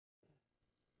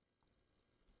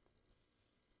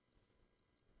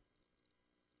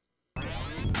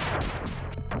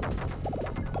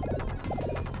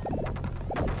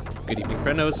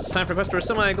Friendos, it's time for Quest for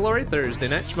Semi-Glory, Thursday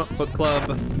night, Shmup Book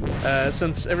Club.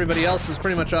 Since everybody else is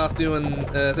pretty much off doing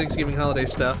Thanksgiving holiday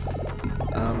stuff,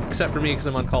 except for me because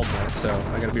I'm on call tonight, so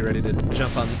I gotta be ready to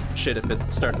jump on shit if it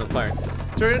starts on fire.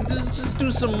 So we're gonna just do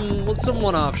some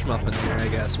one-off shmupping here, I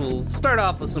guess. We'll start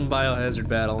off with some Biohazard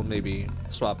battle, and maybe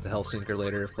swap to Hellsinker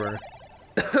later if we're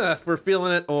if we're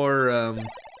feeling it, or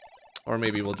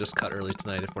maybe we'll just cut early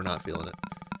tonight if we're not feeling it.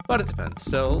 But it depends.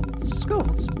 So let's go.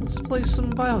 Let's play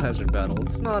some Biohazard battle.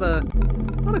 It's not a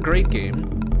great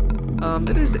game.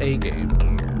 It is a game.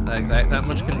 That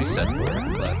much can be said for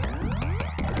it. But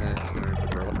let's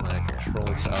remember what my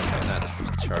controls. Okay, that's the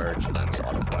charge and that's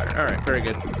auto fire. All right, very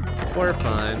good. We're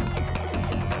fine.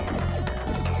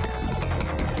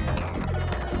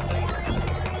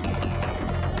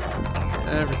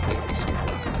 Everything's fine.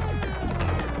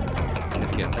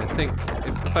 I think,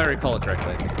 if I recall it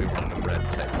correctly, I think we want the red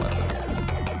type weapon.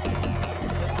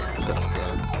 That's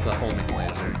the homing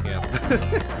laser, yeah.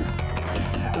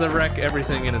 The wreck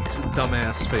everything in its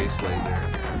dumbass face laser.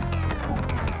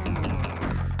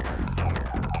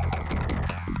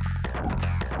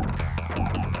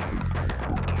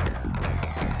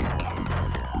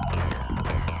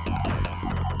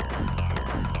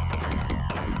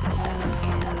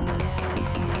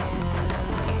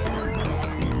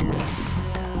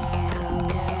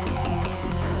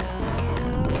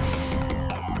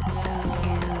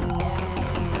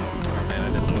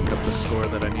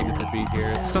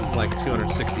 Something like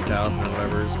 260,000 or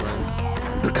whatever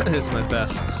is my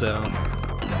best, so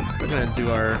we're gonna do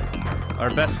our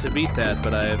best to beat that,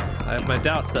 but I have my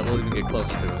doubts that we'll even get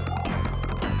close to it.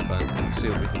 But we'll see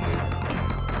what we can do.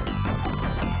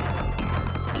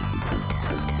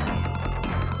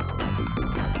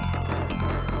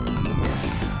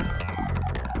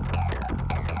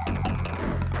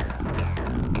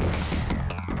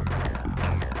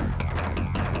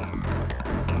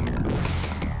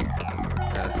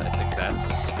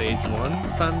 Stage 1,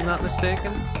 if I'm not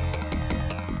mistaken.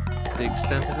 That's the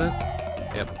extent of it.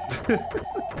 Yep.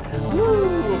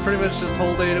 Woo! We'll pretty much just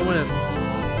whole day to win.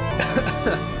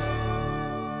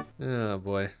 Oh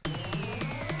boy.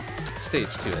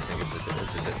 Stage 2, I think, is a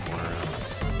bit more,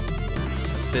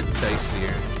 a bit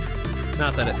dicier.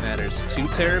 Not that it matters too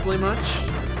terribly much,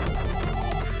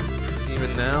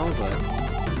 even now, but.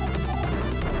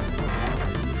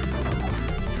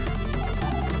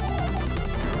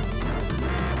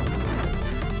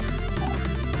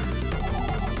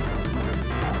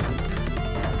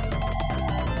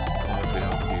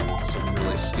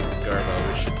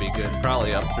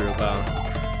 Probably up through about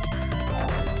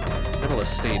middle of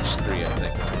stage 3, I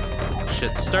think. Is when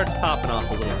shit starts popping off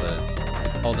a little bit.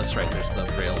 Oh, that's right. There's the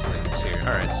rail things here.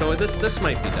 All right, so this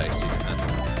might be dicey, depending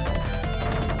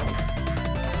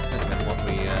on what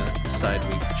we decide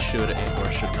we should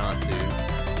or should not do.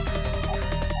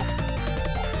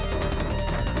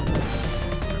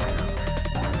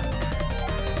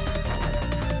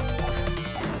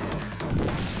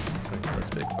 Let's make those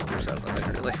big fuckers out of the way,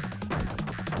 really.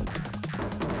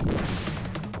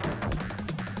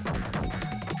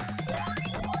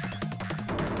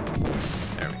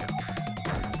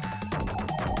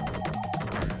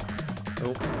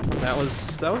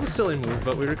 That was a silly move,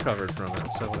 but we recovered from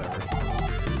it, so whatever.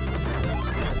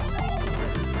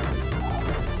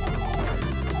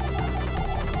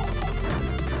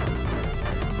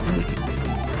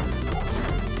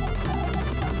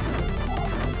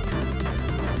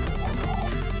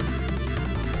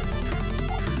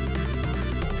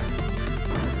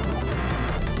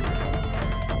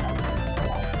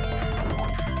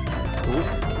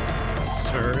 Ooh.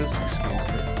 Sirs, excuse me.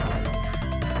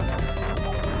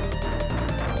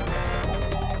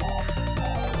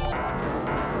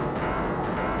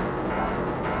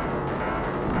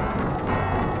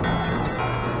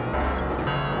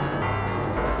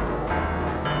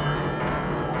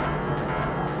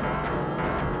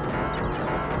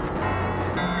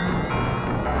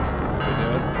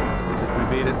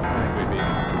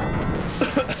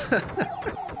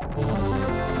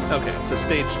 Okay, so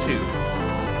stage 2.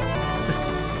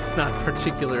 Not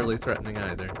particularly threatening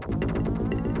either.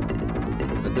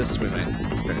 But this we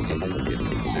might start getting a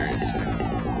little serious here.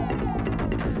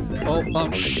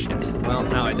 Oh shit. Well,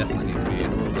 now I definitely need to be a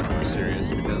little bit more serious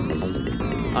because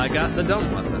I got the dumb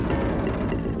weapon.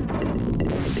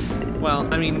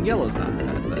 Well, I mean, yellow's not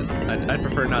bad, but I'd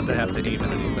prefer not to have to aim at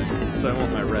anything. So I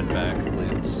want my red back,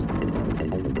 please.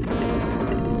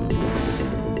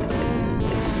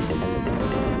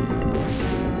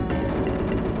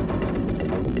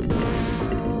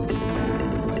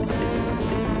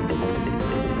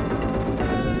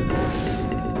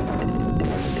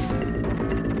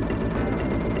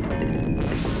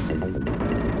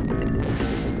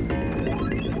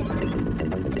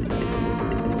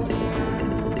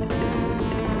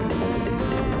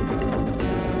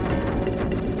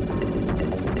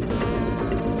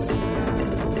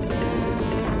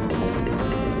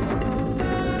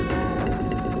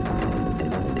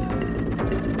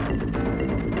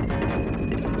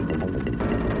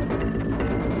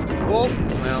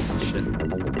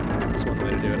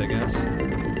 to do it, I guess.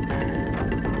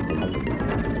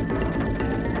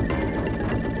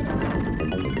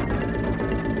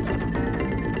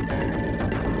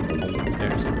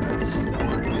 There's the reds.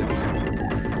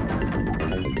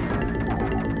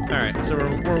 Alright, so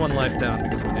we're one life down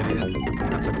because I'm an idiot.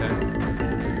 That's okay.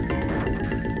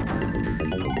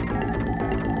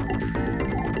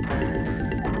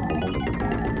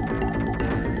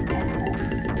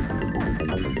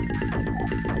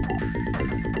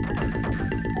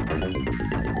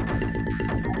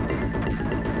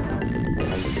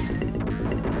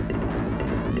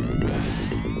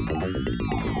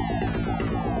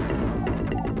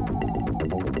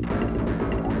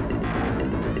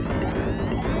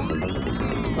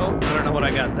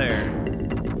 There.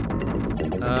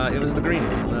 It was the green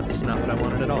one. That's not what I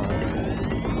wanted at all.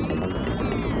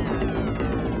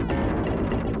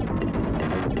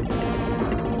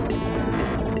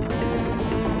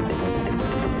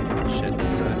 Shit,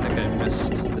 so I think I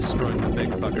missed destroying the big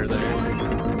fucker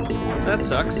there. That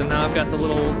sucks, and now I've got the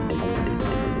little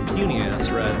puny-ass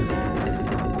red.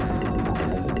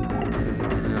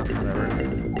 Yeah, whatever.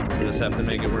 So we just have to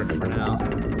make it work for now.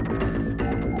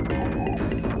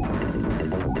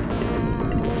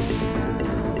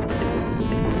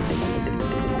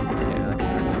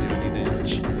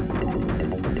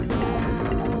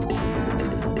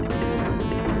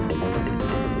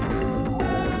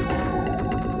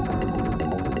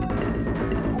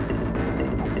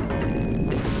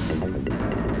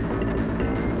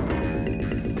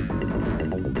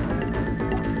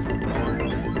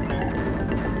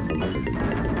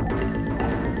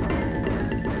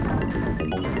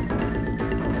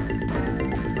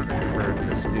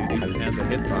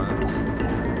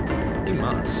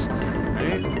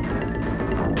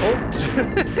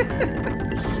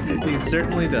 He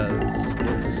certainly does.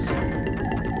 Whoops.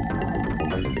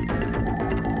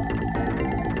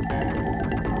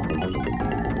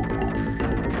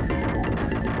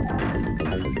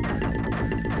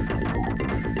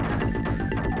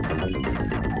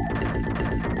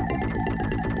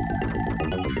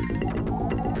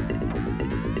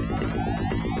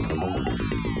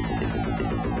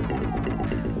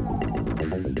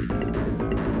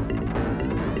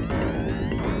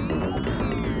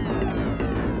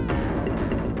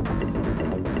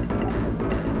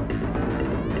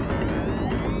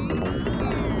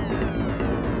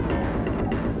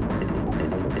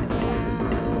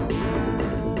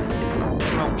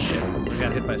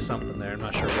 Something there, I'm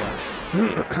not sure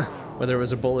what. Whether it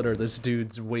was a bullet or this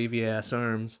dude's wavy ass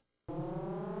arms.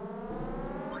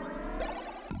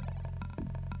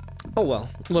 Oh well,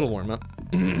 little warm up.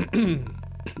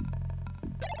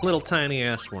 Little tiny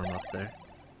ass warm up there.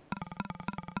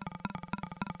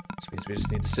 Which means we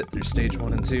just need to sit through stage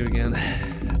 1 and 2 again.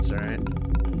 That's alright.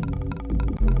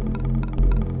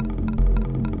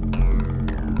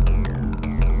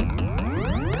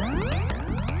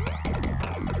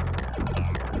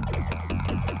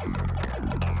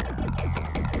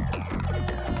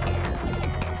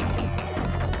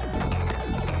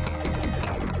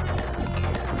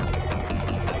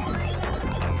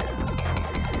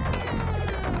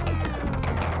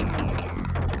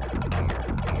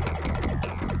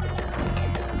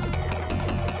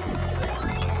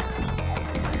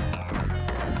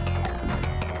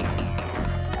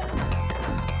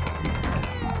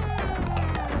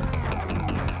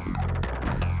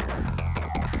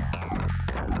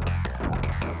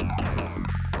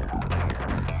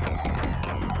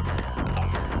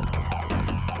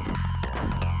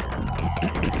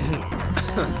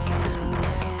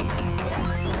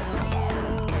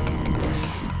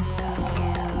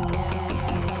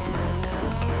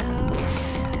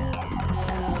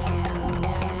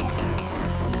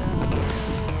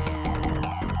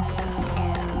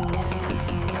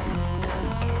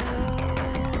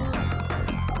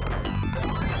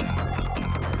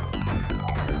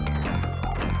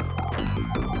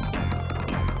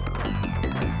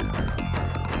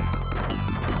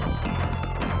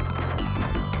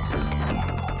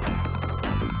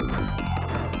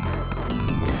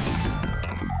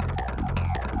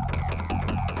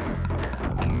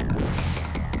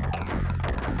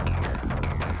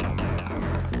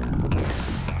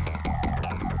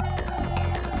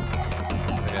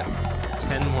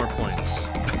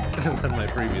 Than my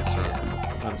previous run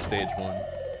on stage 1.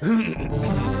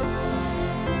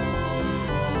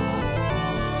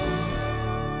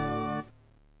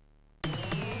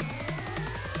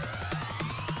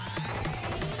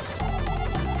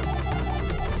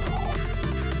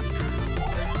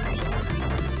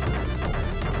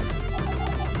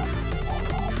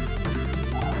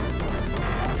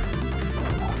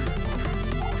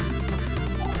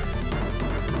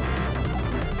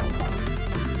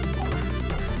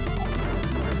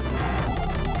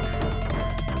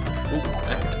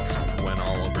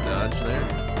 dodge there.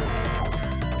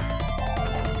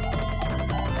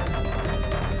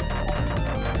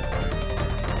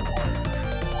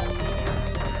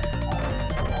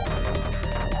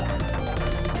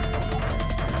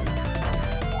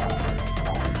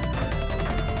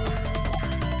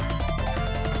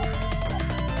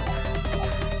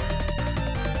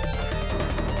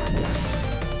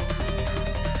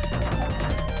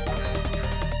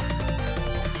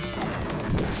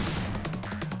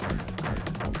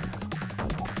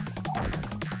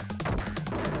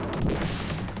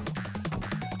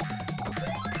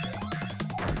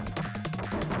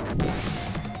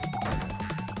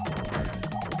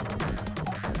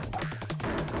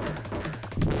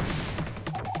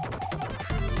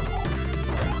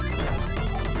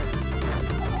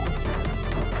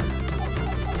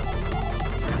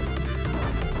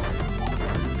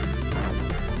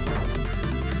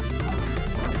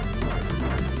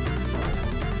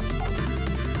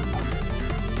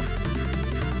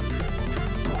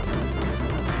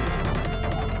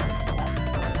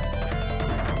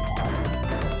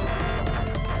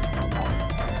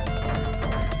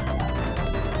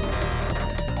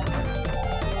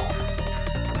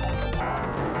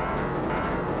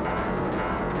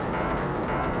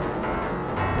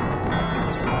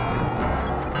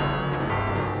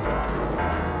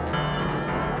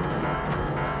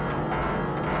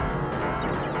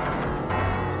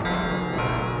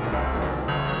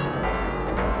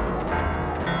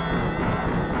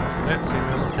 See,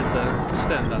 we almost hit the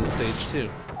extend on stage 2.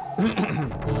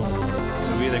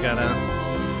 So we either got a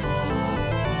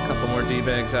couple more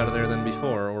D-bags out of there than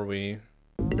before, or we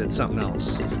did something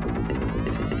else. Should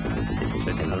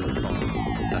get out of the call.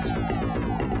 That's right.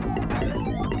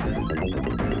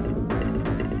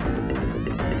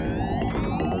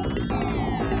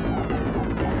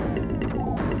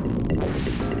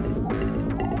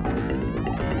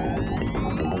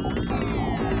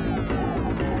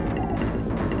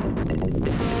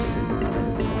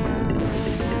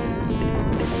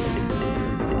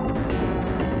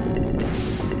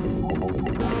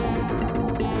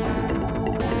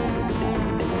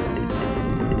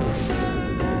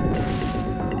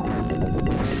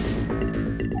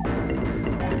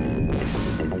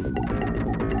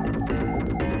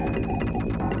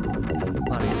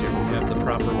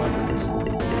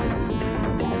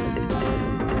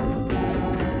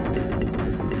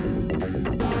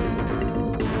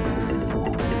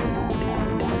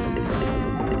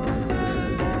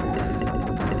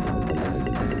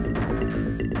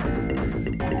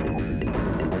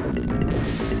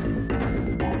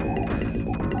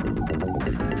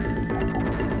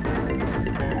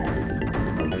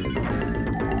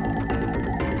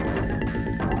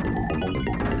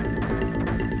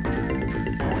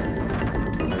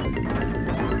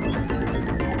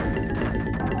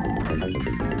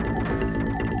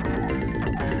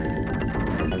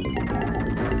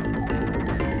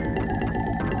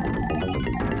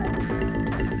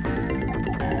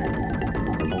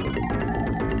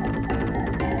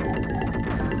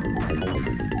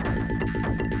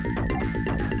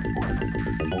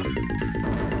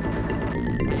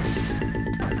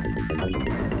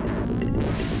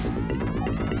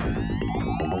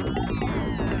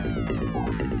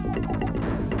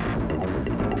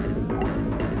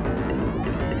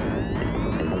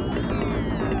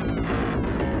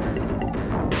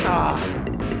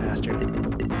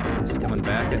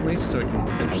 At least so we can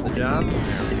finish the job.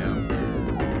 There we go.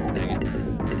 Dang it.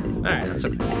 Alright, that's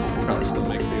okay. Probably still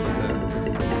make do with that.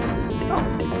 Oh!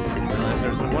 I realized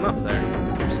there's one up there.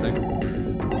 Interesting.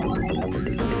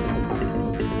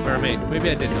 Or maybe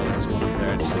I did know there was one up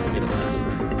there, I just didn't get it last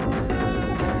time.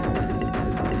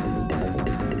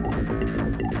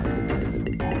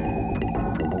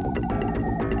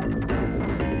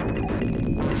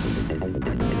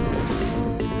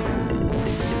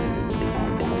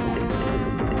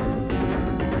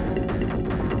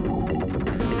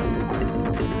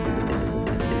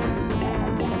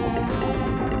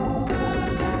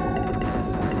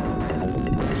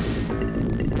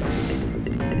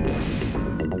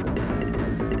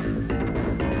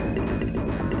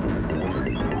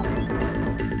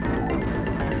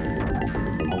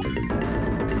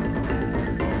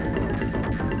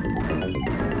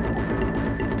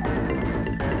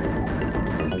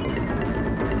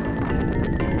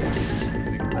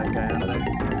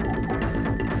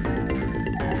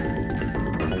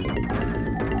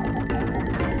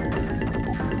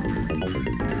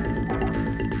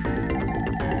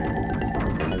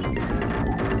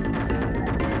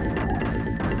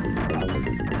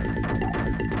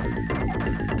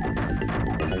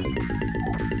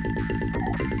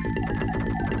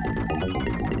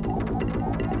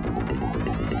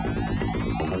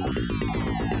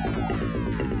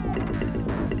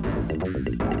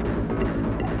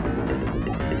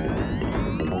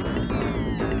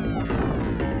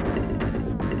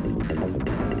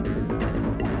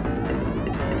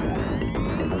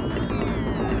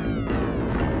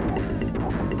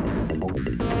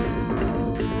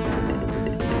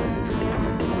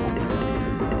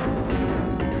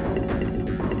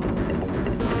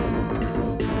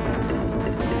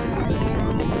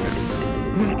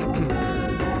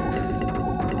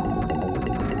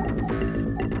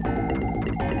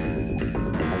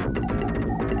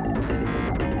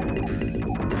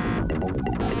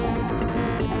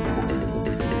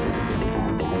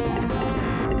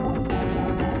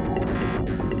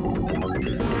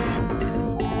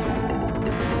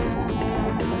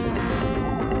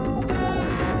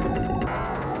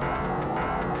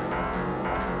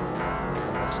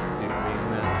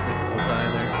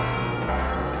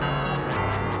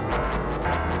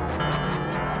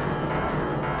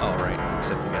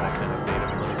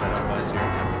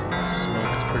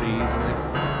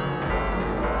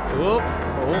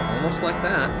 like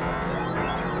that.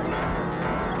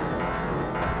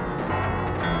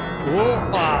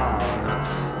 Whoa! Oh,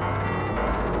 nuts.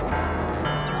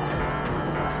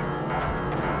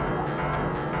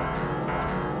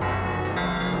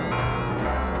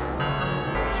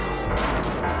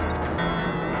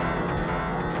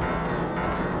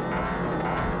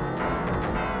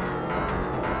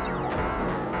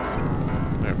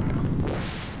 There we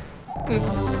go.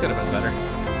 Could have been better.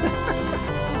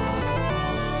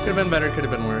 Could have been better, could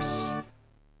have been worse.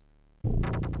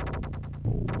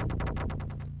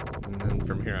 And then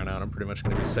from here on out, I'm pretty much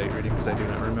going to be sight reading because I do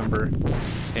not remember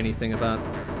anything about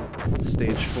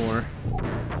stage 4.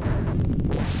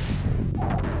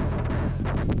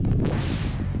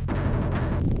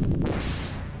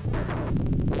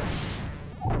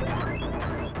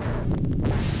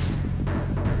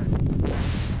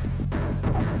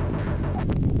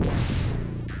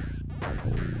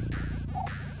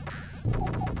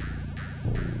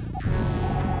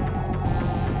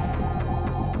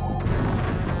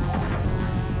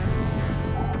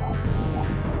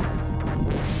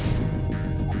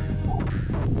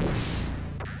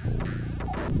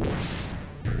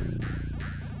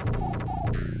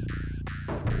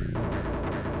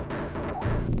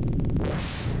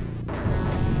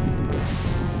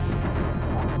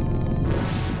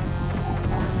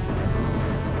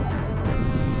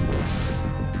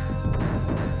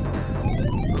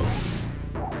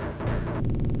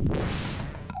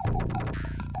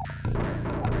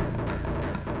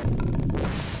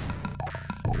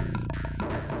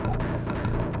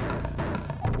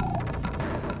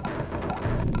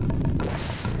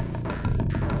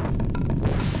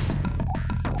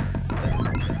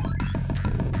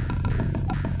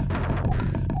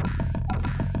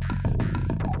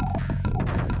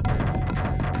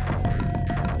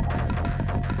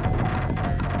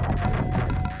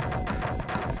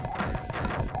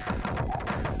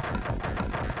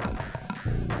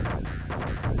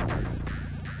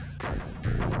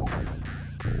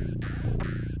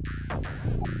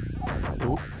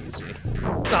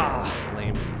 Ah,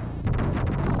 lame.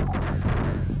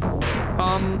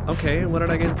 Okay, what did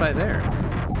I get by there?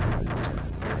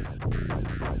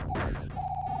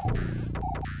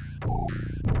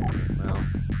 Well,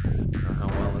 I don't know how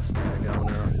well this is gonna go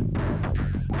now.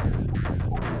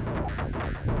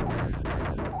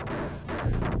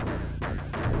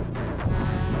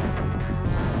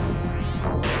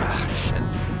 Ah, shit.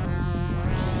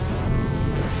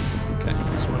 Okay,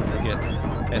 just wanted to get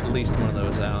at least one of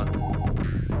those out.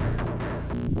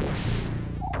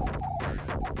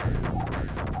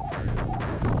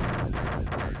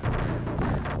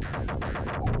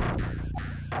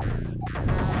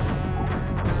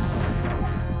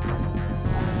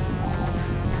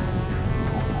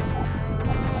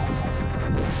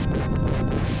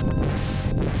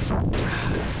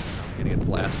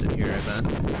 Blasted here, I bet.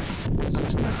 It's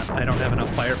just not, I don't have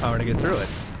enough firepower to get through it.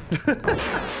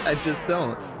 I just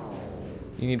don't.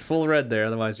 You need full red there,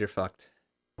 otherwise you're fucked.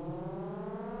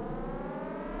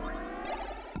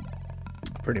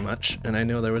 Pretty much. And I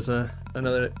know there was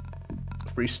another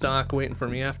free stock waiting for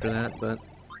me after that, but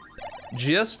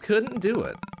just couldn't do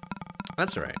it.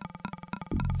 That's alright.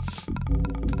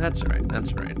 That's alright,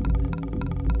 that's alright.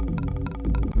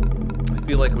 I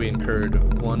feel like we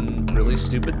incurred one really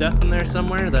stupid death in there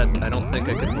somewhere that I don't think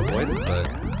I could have avoided, but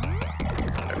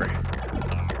whatever.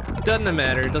 Doesn't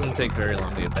matter, it doesn't take very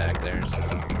long to get back there, so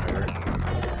whatever.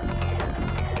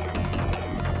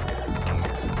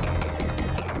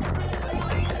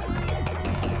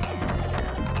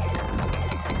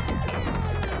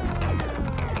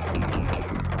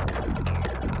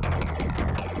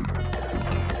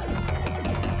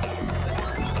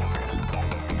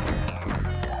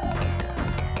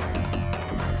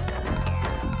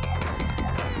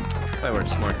 If I were a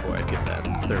smart boy, I'd get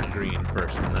that third green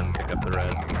first and then pick up the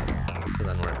red. So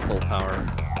then we're at full power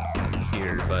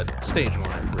here, but stage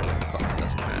 1 it really fucking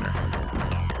doesn't matter.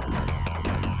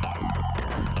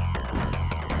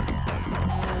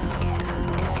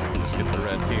 Just get the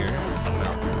red here.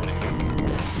 Well, maybe.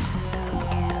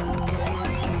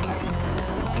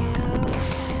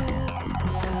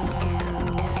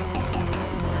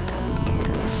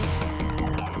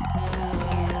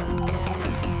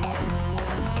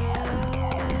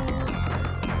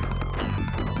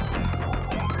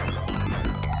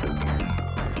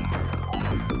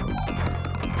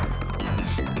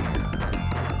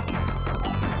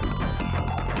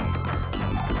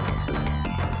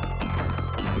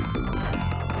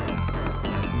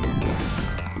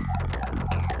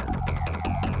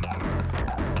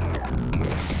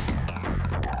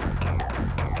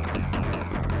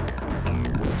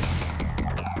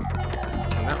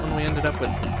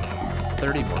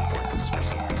 30 more points for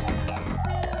some reason.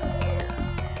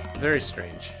 Very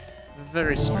strange.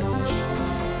 Very strange.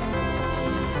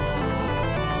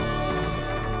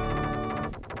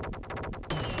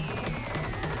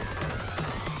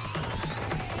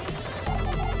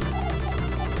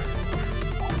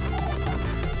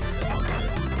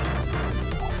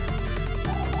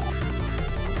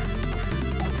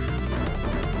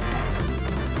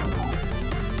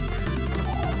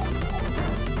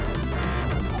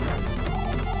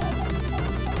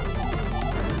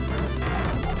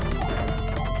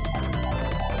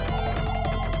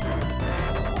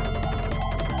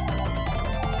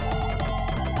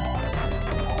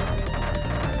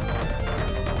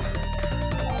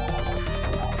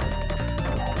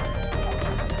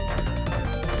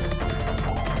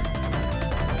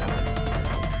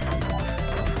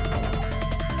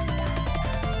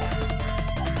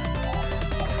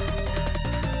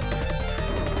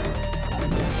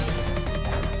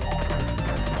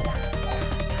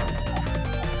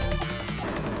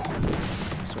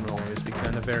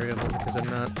 Variable because I'm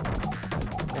not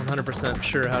 100%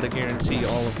 sure how to guarantee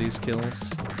all of these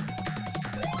kills.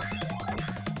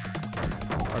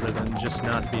 Other than just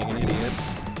not being an idiot.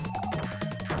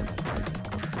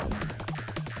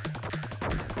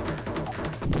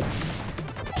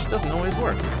 Which doesn't always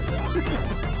work.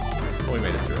 Oh, we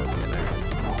made it through okay there.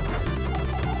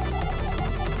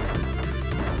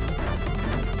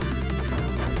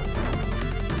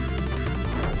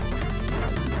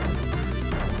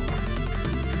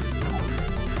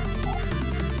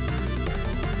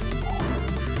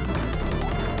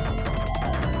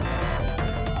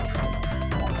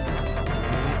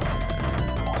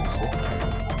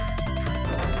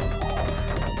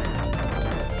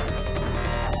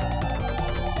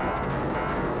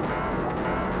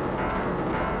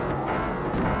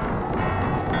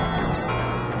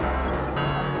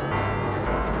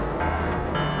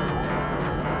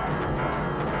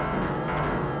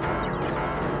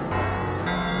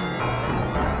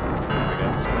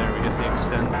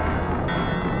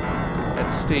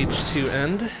 Stage 2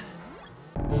 end.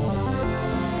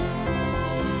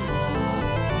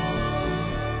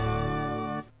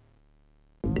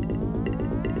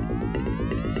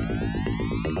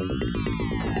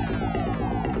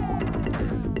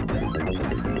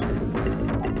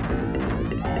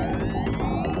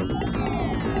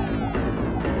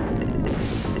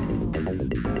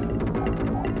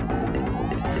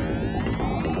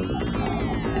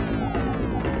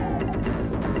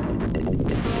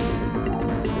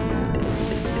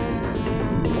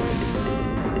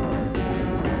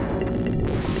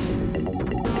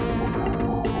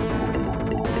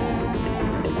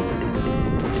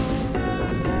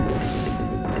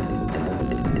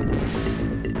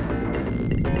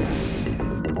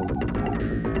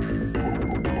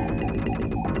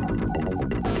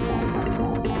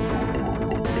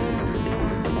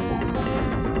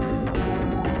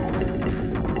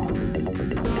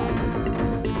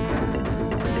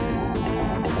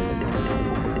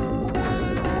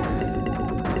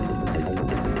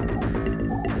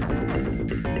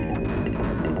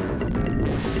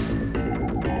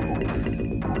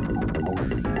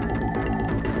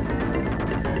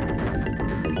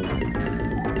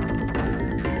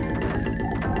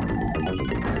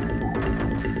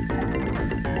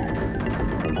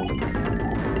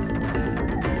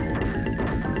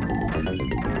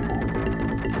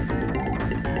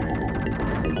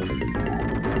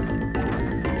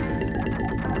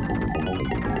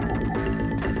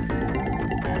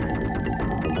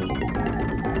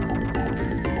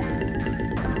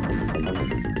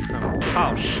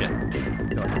 Oh shit.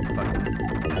 Go ahead, fuck.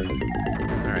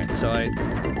 Alright, so I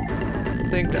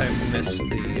think I missed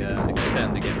the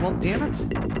extend again. Well, damn it!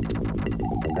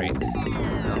 Great.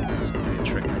 Oh, this is gonna be a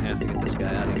trick. I have to get this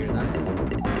guy out of here then.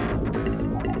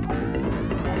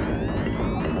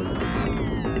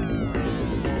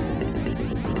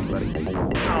 Buddy.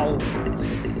 Ow!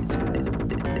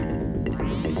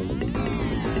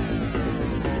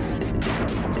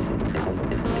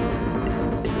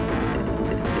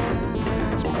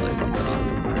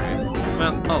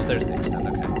 That's oh, there's the extend,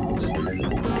 okay. Oops.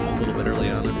 It's a little bit early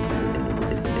on it.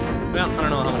 Well, I don't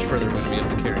know how much further we're going to be able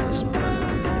to carry this one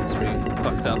then. So we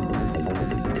fucked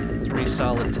up 3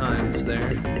 solid times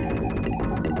there.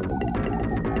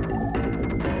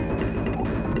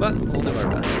 But we'll do our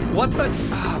best. What the?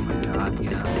 Oh my god,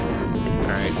 yeah.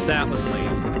 Alright, that was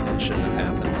lame. It shouldn't have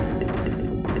happened.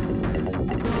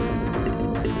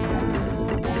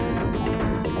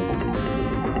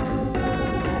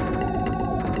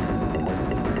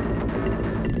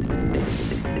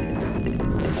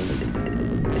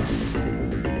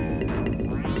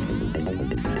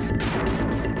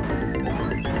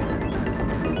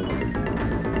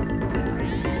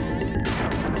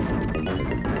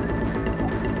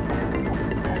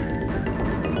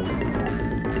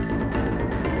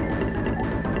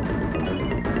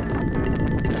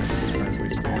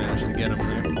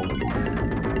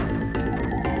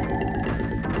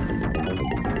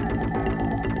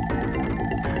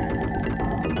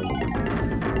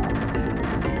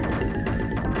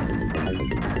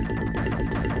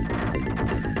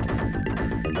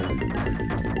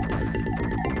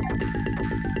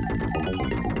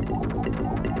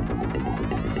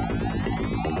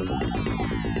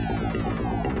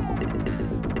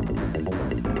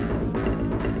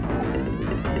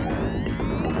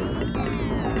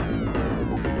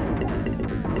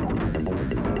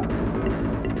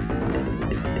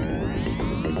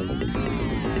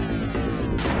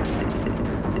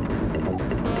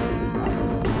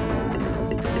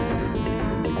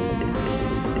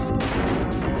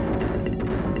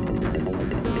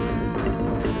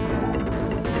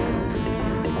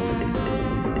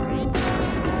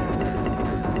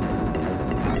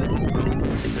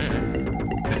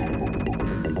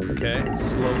 Okay,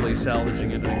 slowly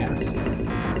salvaging it, I guess. How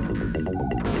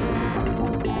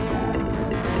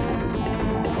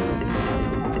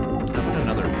about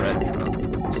another red drop?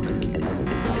 Let's think here.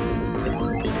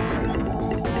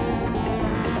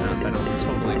 Now, if I don't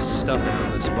totally stuff it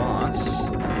on this boss, I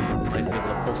might be able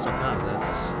to pull something out of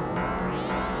this.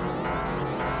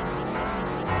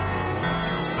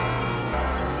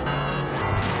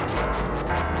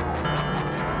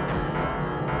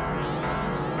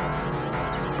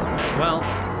 Well,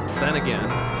 then again.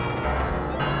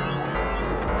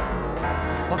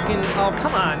 Fucking... Oh,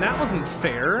 come on, that wasn't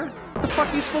fair. What the fuck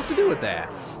are you supposed to do with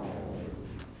that?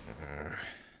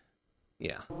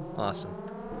 Yeah, awesome.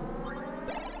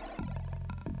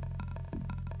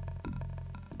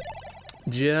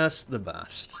 Just the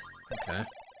best. Okay.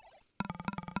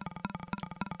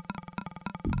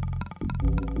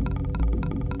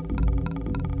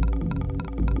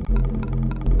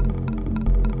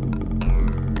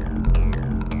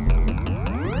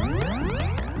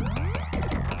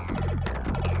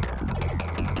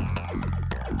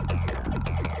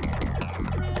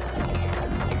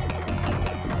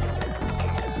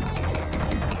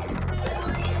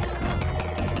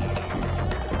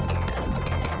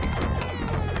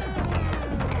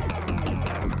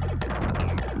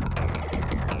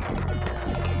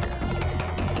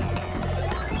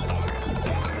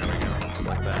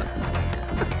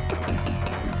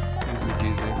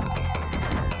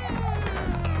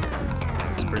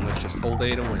 Whole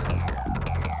day to win.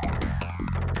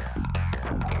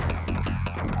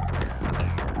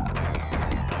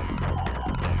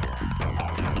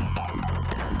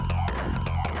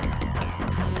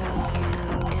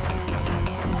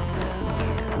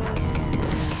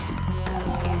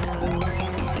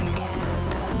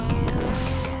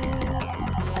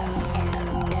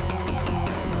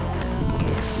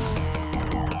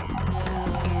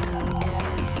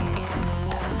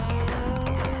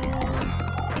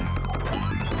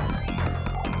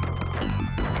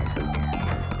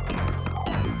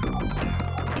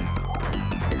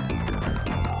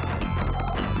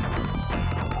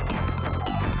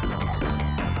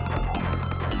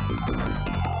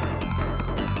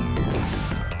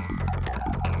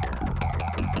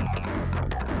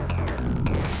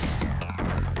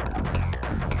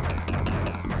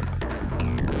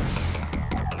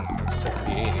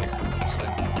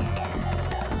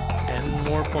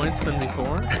 Than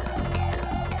before.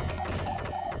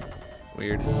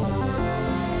 Weird.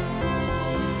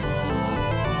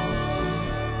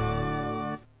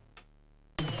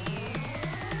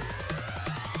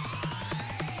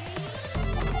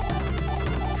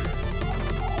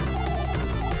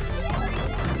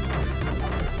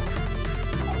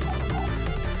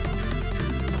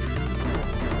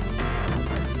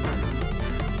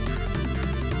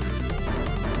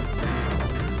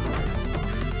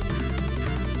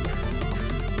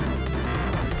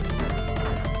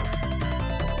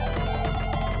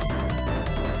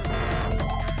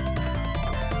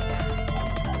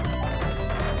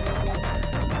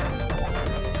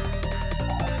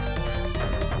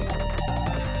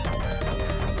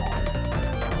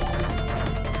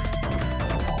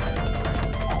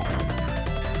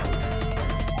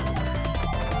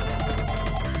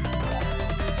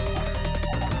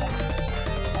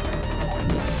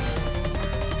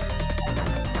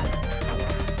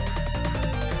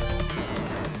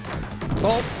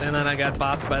 Oh, and then I got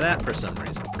bopped by that for some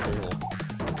reason. Cool.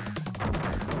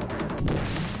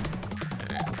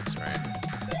 Alright, that's right.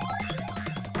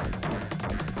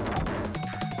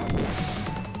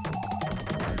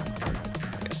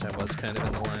 I guess I was kind of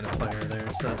in the line of fire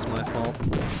there, so that's my fault.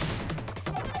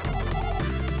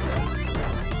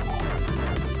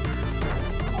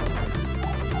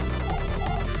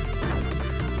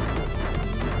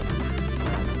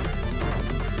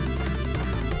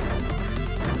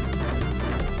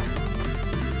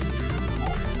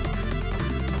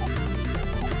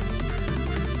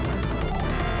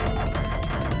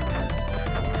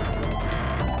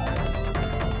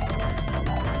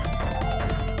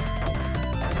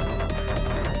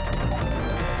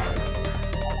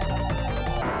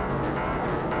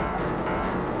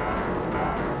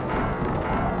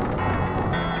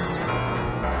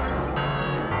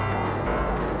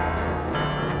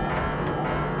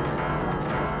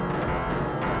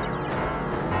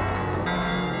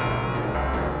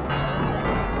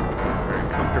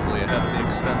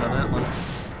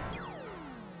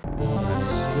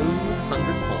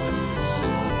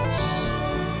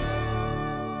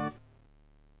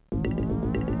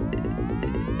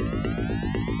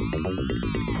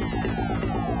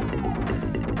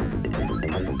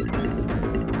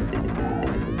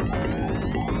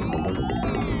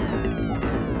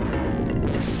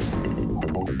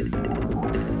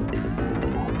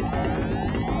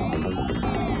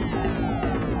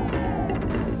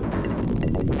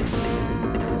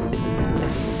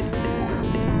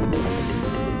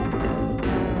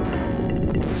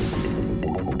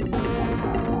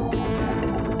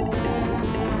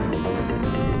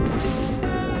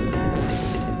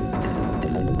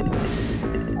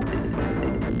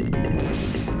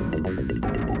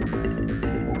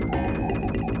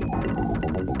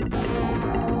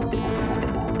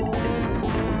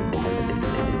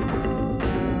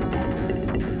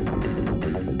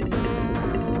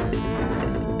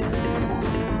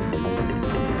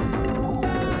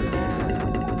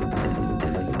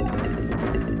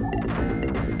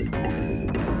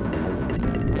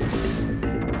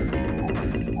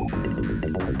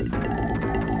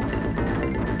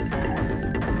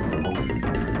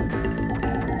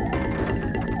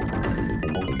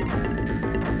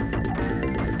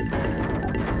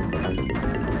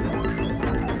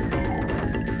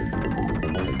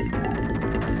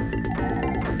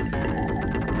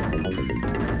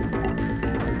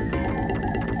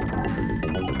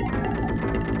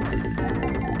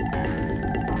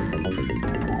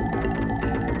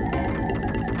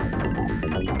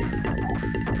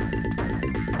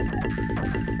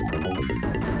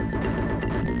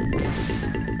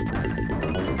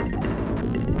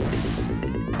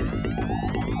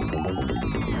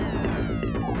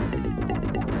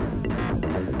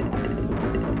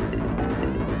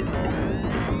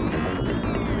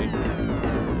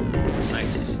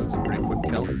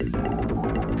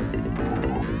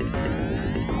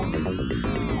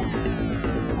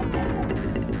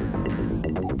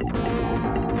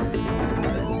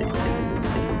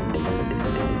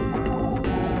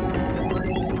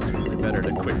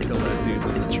 quick kill that dude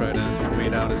than to try to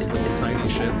wait out his little tiny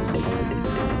shits.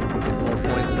 Get more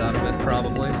points out of it,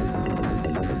 probably.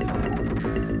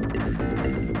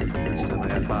 Last time I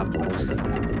had Bop, I was to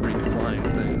freak flying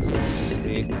things. Let's just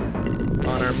be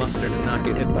on our mustard and not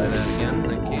get hit by that again.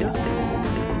 Thank you.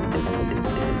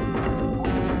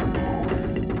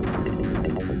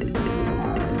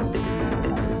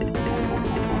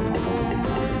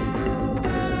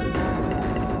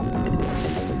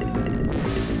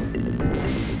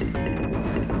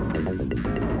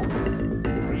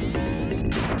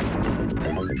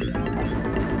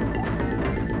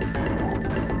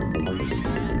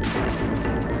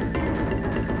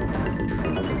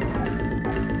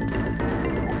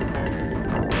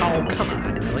 Oh, come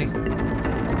on, really?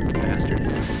 Bastard.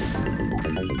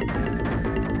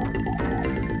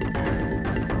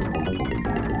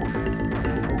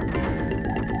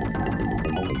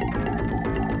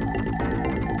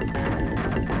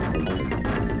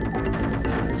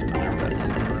 There's another red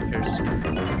one here soon.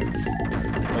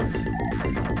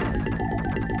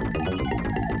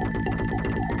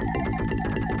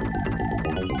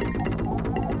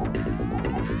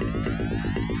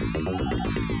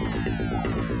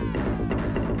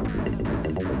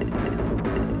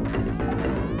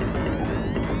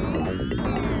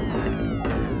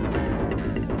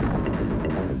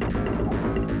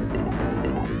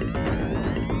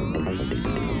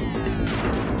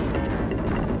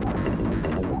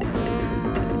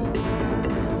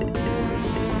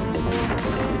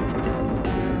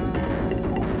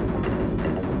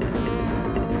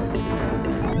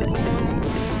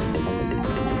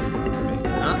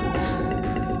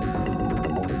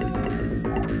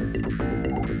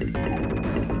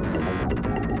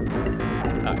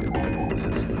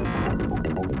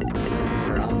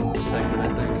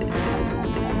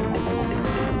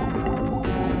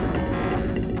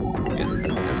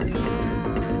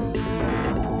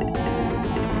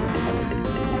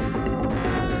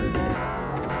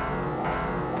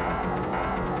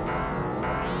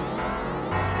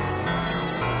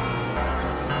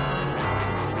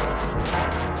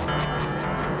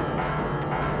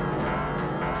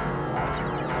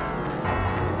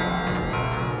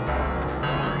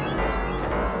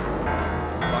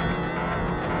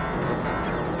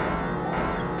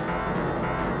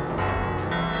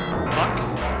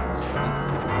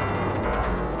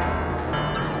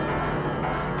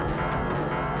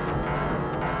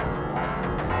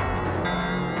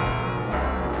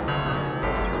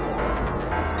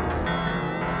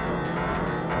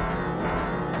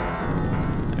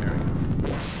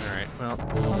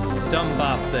 Dumb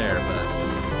bop there, but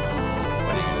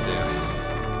what are you gonna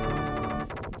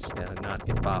do? Just gotta not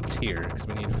get bopped here, because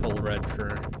we need full red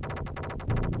for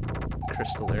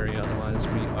crystal area, otherwise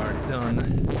we are done.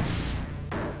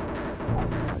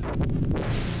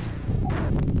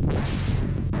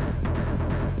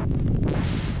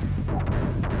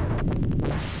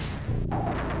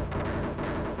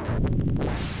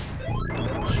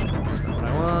 That's not what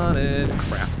I wanted.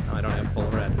 Crap, no, I don't have full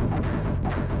red.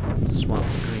 Swamp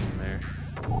green there.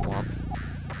 Womp.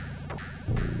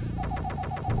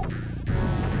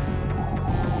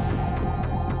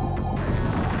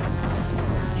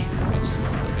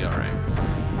 It'll be alright.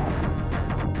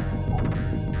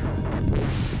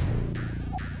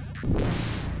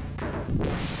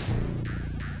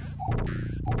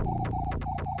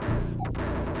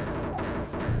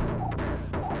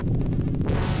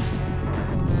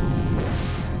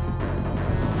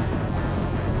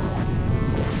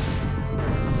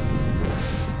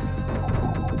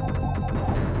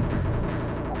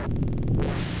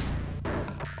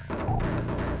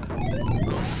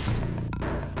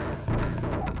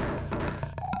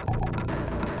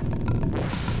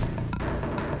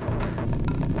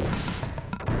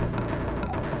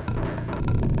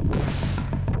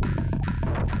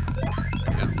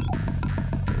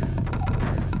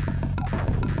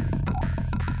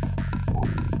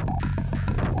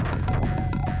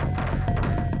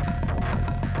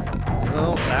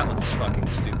 Oh, that was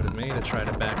fucking stupid of me to try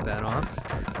to back that off.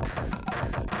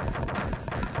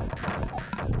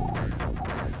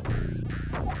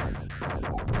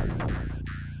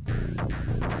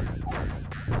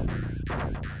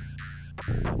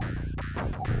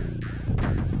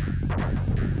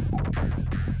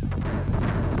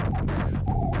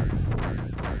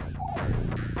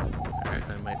 Alright,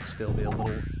 I might still be a little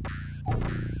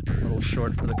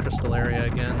short for the crystal area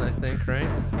again, I think, right?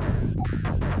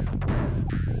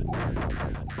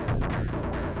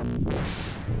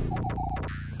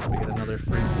 Unless we get another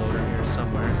free floater here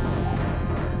somewhere.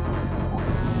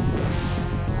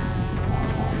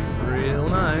 Real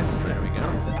nice. There we go.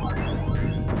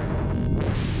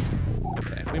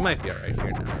 might be alright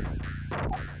here now.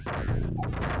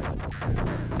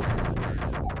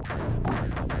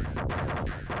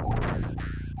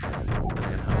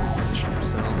 Depending on how we position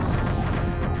ourselves.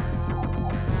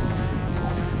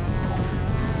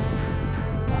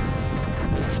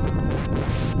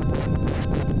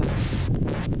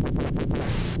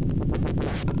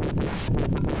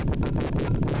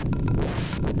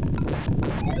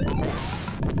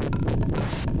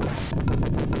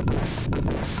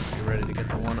 Be ready to get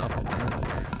the one up in the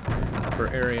upper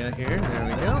area here. There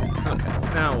we go. Okay,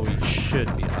 now we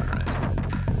should be alright.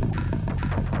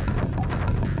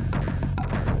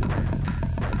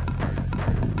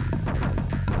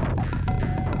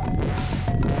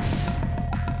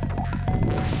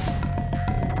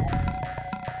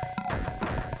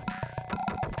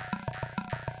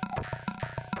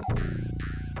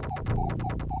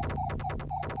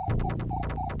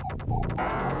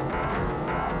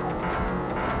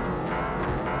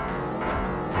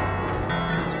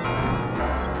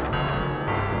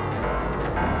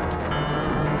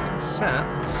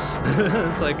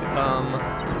 It's like, how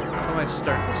do I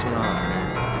start this one off here?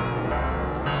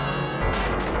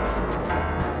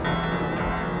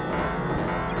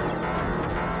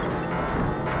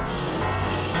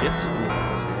 Shit. Ooh,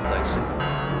 that was a little dicey.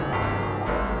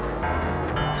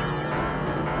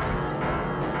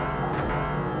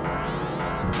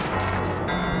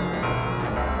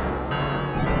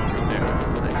 There,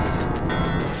 nice.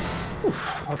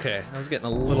 Oof, okay, I was getting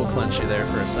a little clenchy there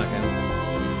for a second.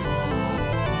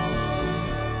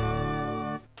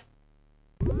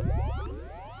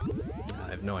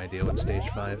 No idea what stage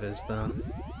 5 is, though.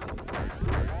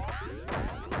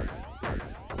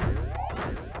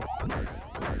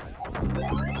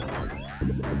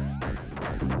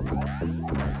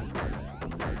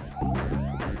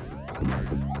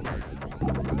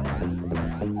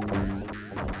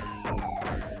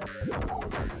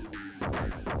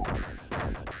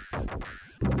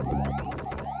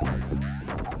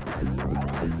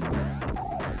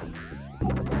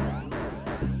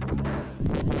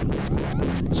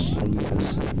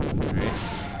 Jesus. Alright.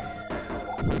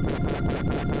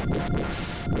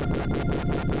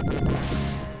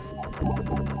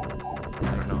 I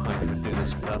don't know how you would do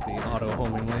this without the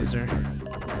auto-homing laser.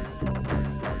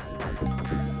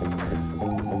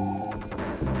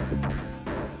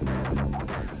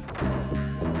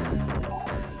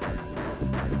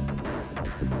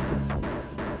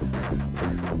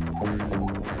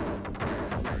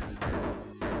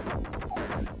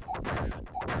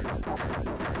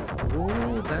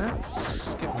 Ooh,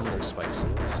 that's getting a little spicy.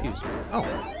 Excuse me. Oh,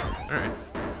 alright.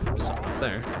 There's something up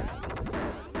there.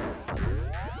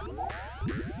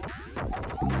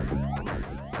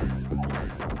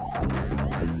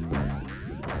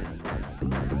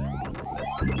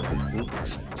 Ooh,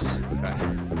 jeez. Okay.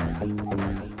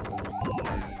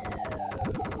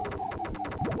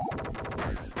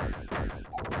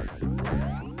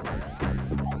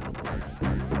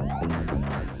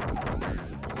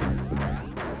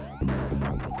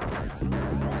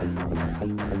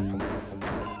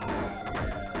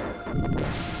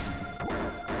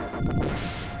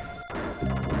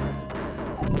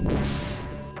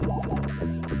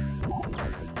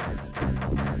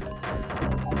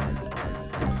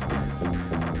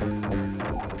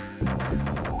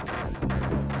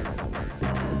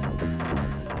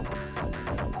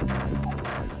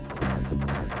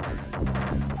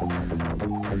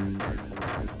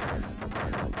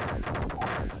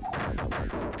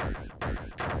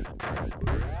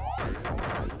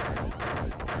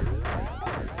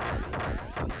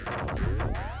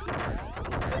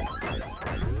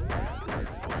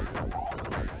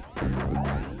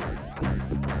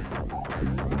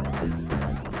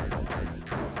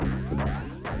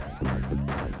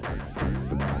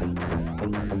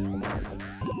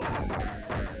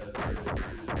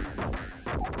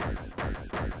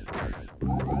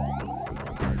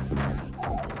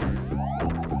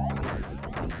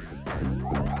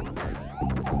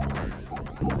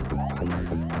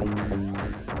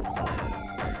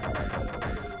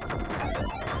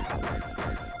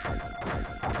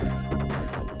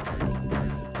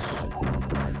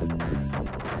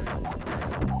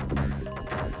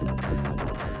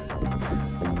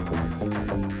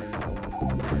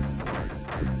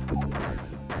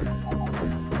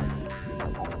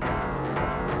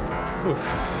 Oof,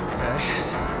 okay.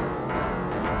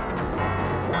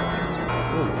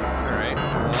 Ooh, alright.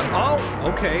 Oh,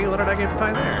 okay, what did I get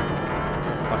by there?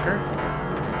 Fucker.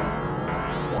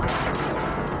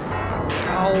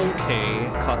 Okay,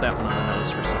 caught that one on the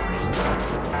nose for some reason.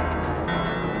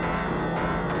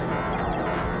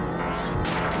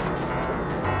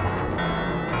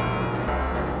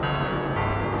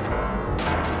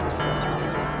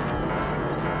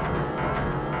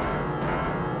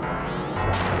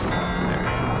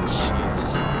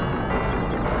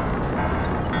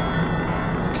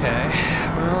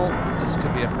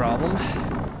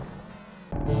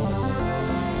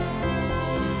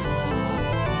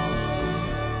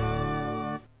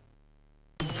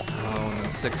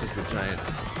 6 is the giant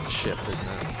ship, isn't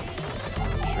it?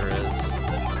 Sure is.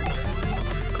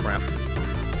 Crap.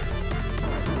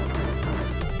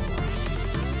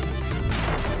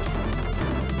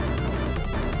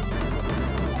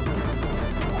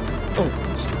 Oh,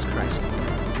 Jesus Christ.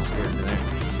 That scared me there.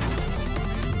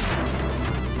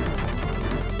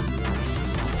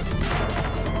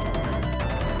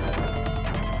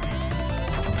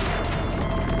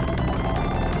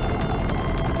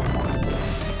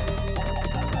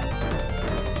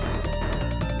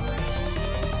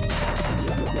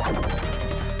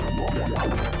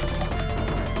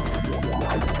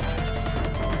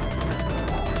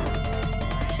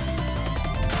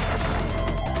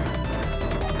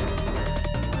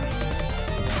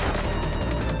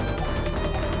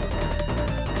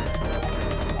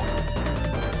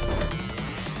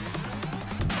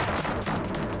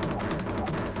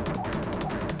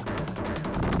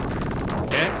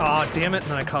 Aw, oh, damn it,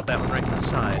 and then I caught that one right in the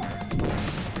side.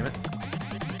 Damn it.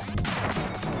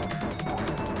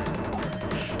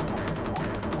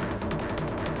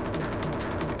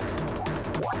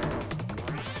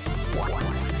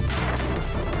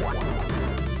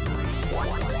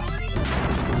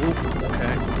 Ooh,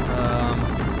 okay.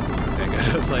 Okay, good.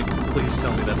 I was like, please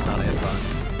tell me that's not a hitbox.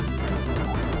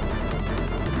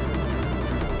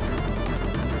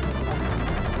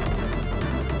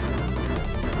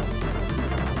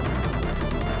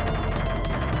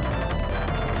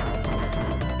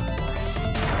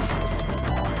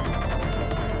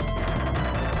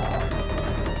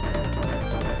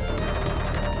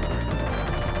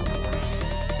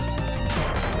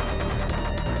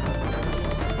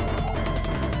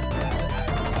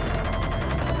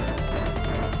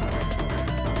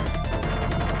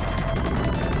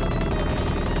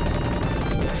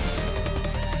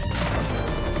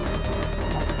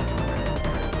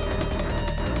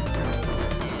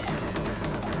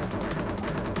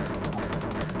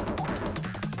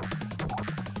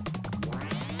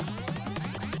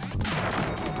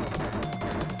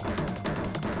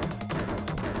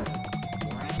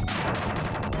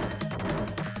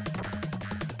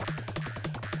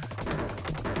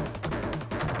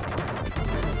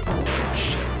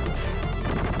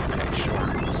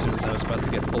 As soon as I was about to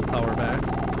get full power back.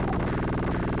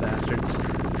 Bastards.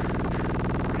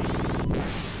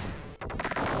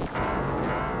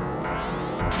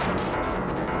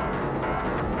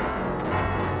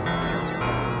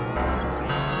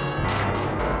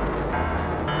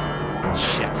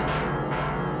 Shit.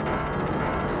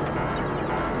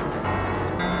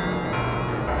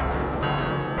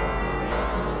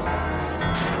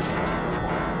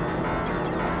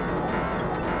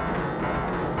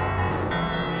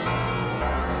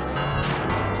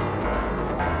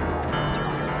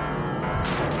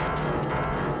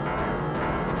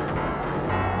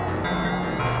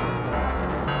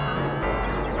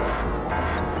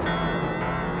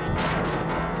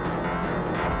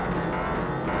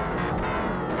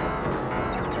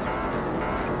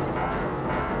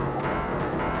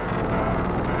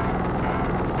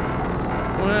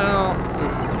 Well,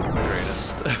 this isn't the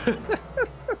greatest.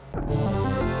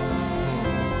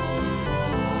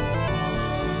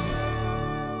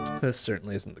 This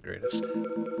certainly isn't the greatest.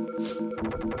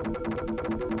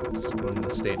 Just going into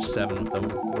stage 7 with the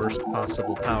worst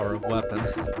possible power of weapon.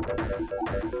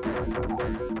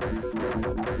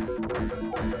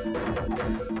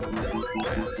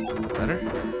 That's a little better.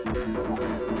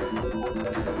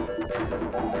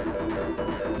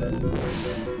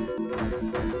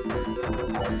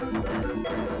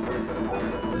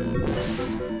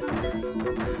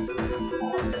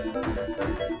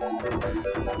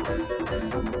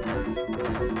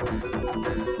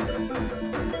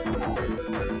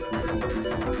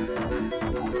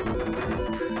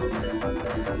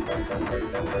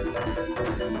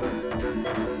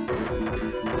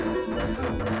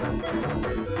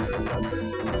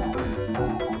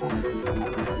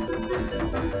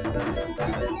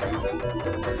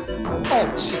 Oh,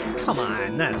 jeez, come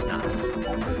on, that's not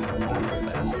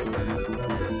bastard. Not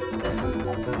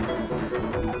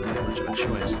much of a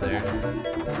choice there.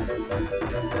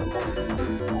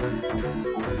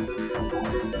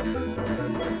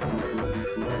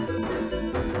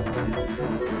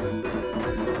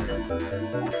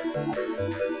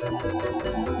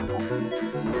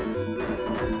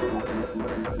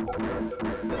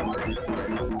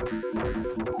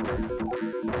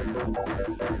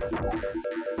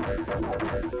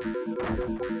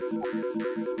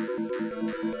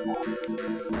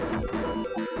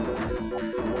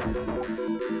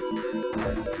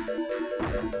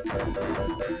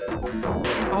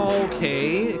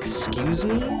 Okay, excuse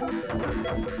me?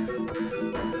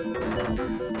 Oh,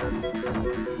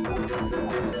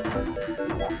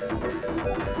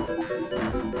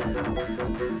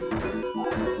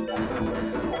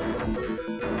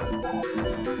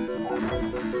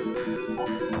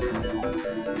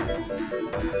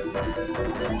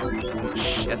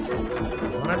 shit, that's what I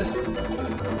wanted.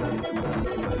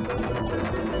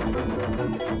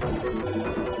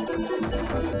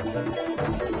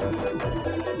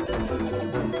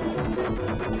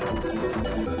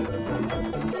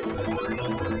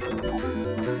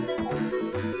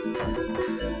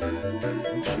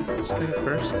 Shoot this thing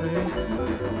first, maybe?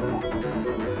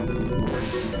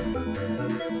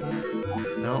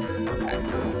 No? Okay.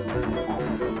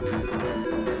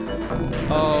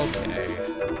 Okay.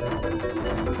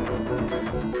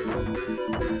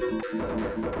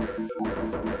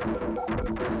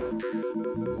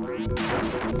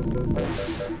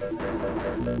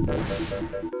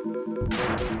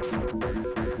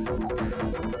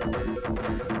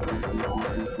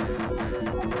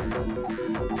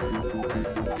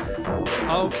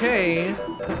 Okay.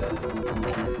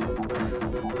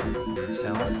 Let's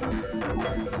hell.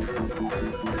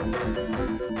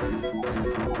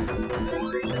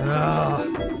 Oh,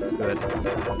 good.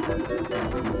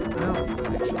 No,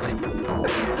 actually.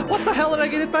 What the hell did I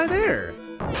get hit by there?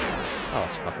 Oh,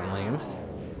 that's fucking lame.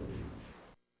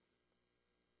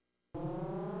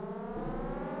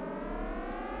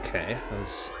 Okay, that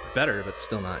was better, but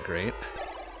still not great.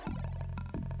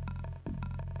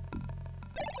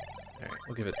 Alright,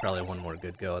 we'll give it probably one more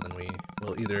good go, then we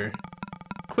will either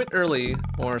quit early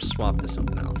or swap to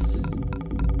something else.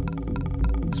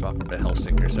 Swap over to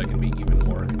Hellsinker so I can be even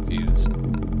more confused.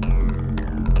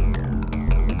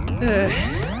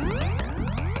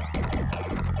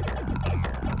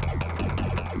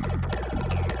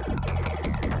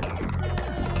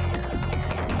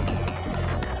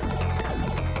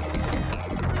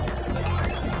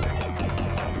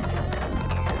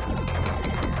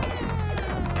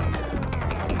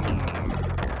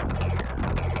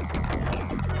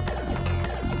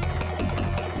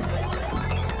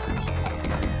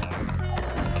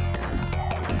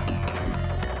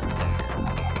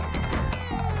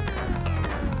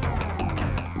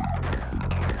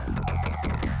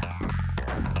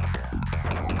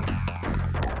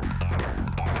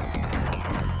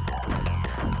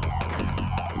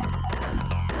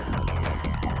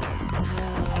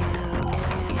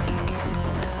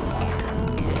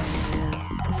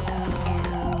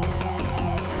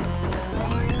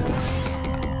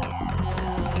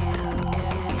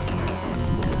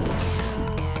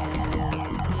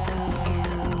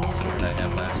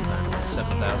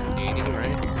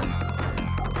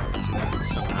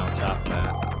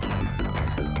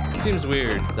 Seems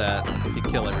weird that if you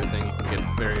kill everything, you can get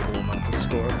variable amounts of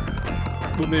score.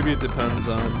 But maybe it depends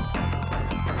on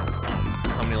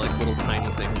how many like little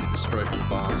tiny things you destroy from the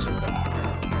boss or whatever.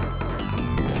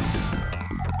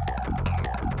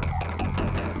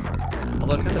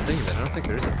 Although I'm kind of thinking that I don't think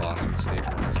there is a boss in stage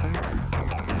 1, is there?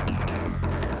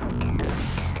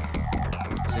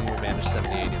 So you managed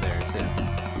 70-80 there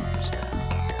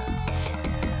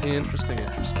too. Interesting.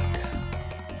 Interesting.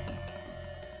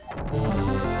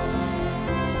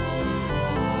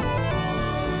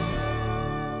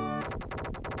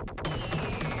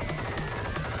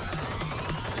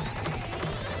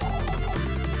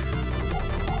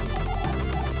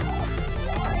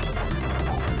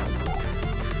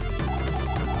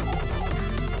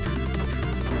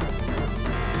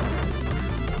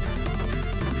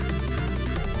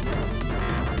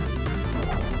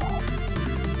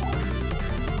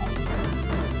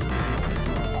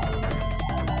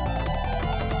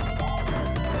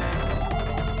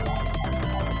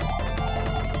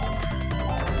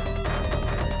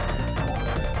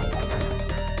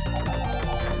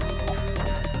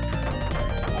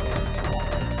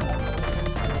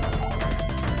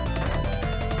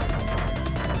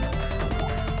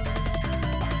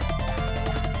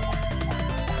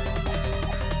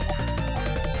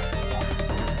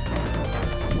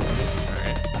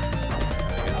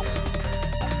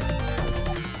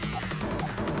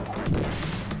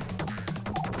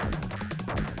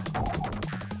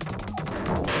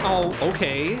 Oh,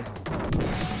 okay.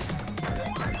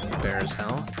 Fair as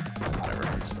hell.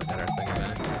 Whatever, still got our thing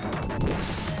back.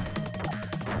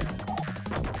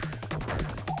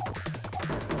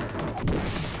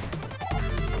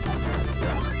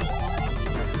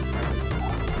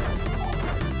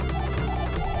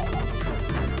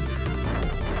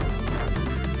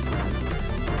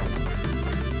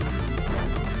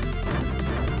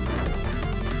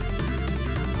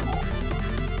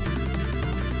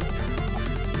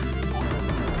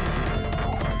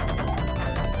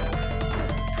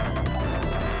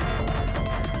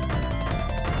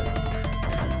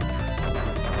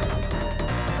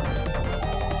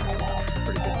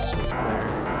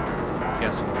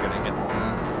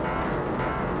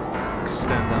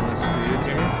 extend on this dude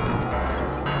here.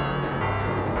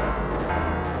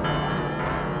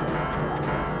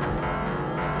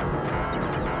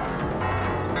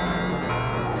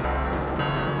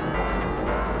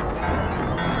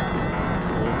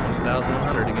 Cool,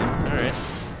 20,100 again. All right.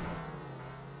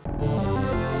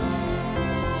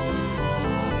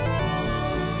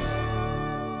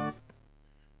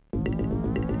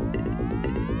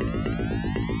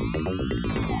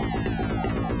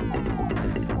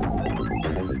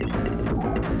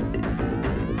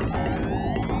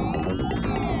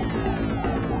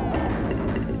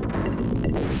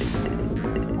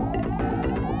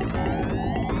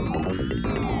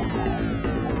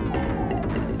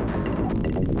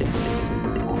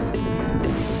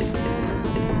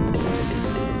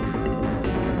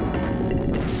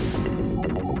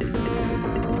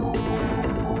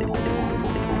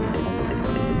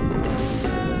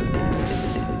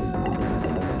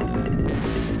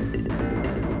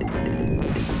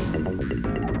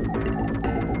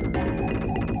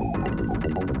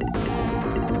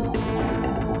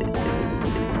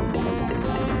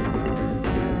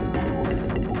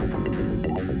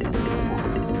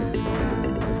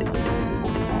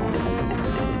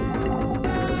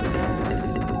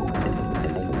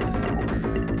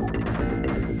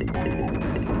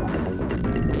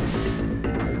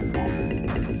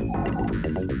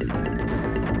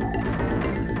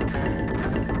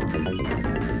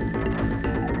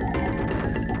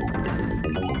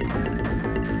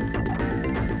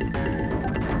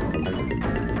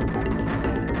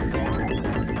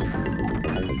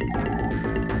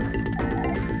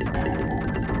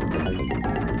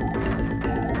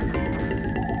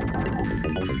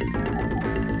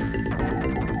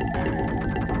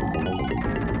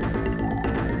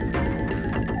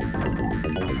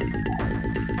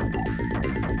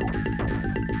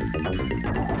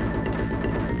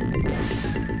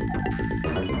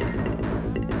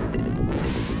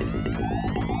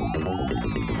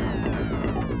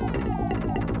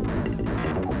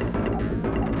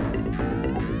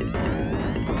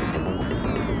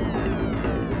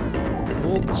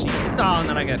 Jeez. Oh, and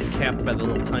then I got capped by the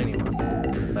little tiny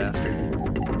one. Bastard.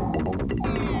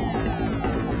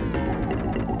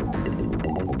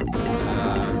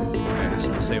 I just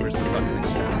let's say where's the fucking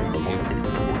extender?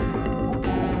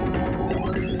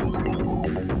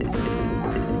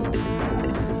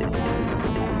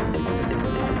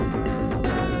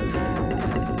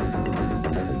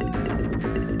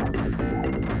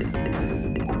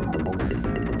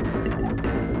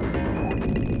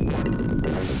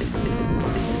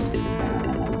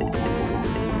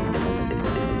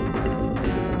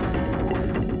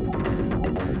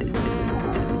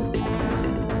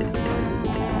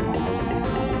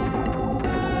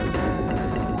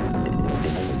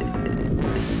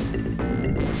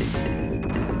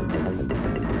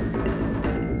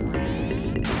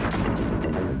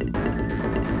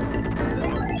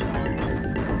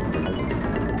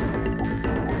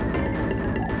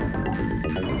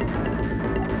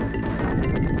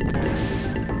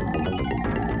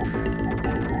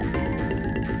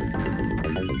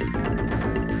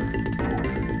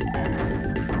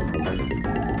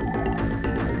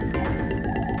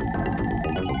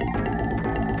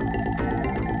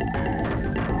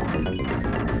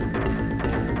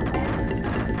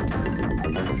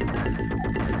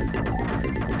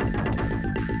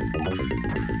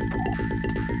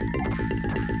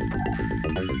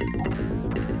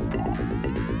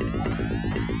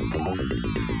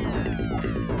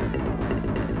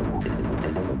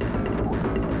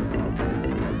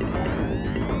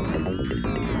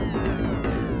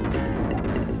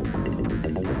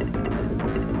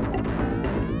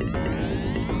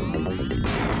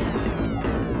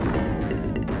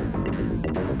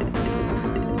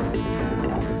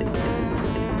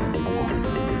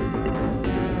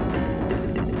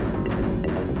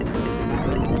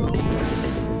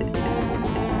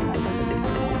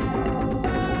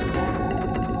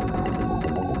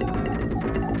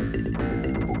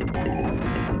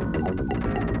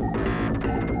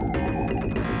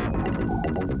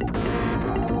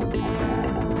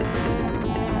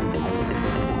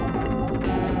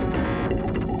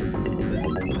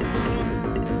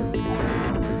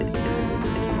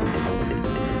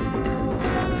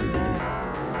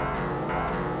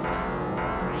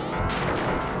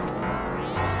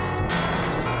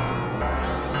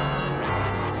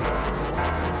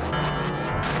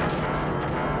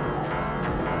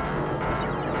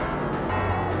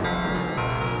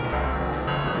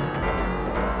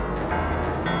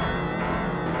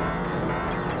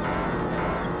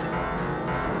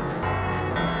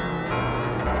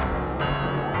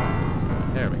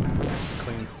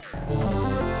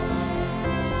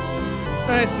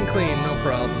 Nice and clean, no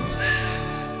problems.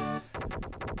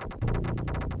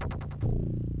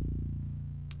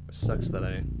 It sucks that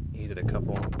I needed a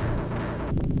couple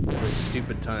really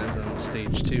stupid times on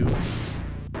stage 2.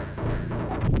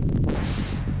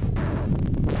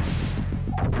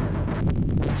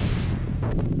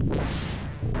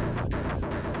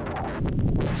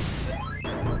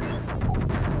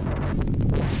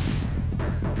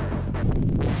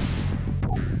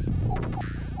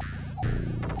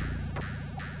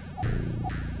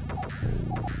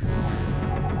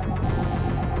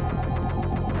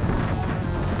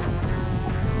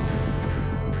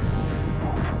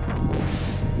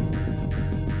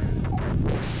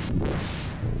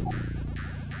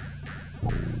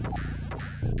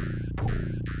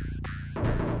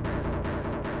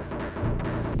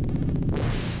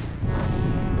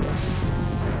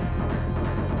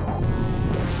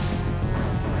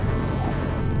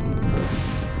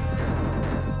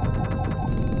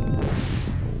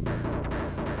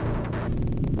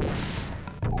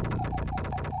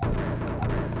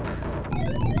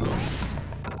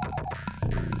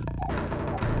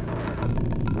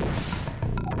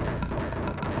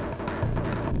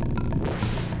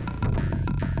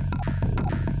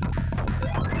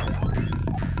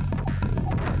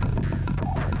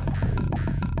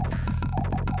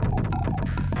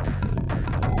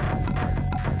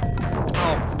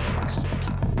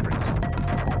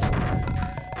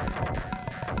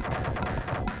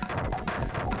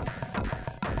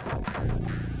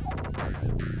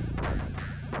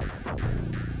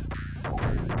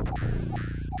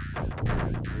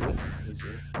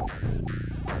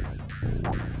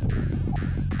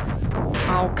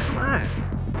 Oh, come on!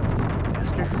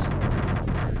 Bastards.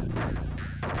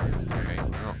 Alright,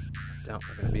 well, doubt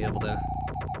we're gonna be able to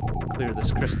clear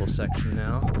this crystal section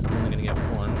now, because I'm only gonna get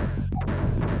one.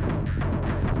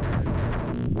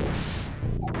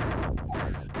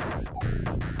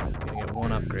 I'm gonna get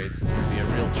one upgrade, so it's gonna be a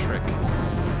real trick.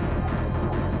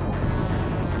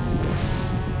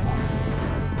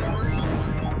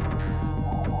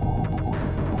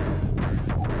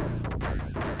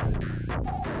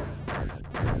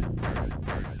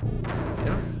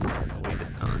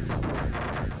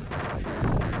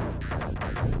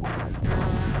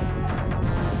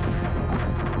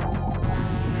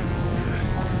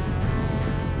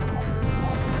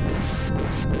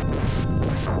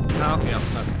 Oh, yeah,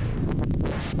 okay.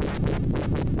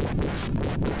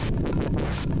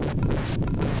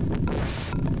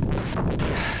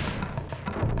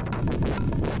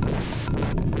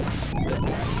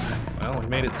 Well, we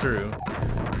made it through.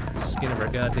 Skin of our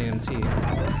goddamn teeth.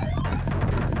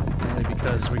 Only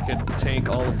because we could tank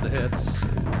all of the hits.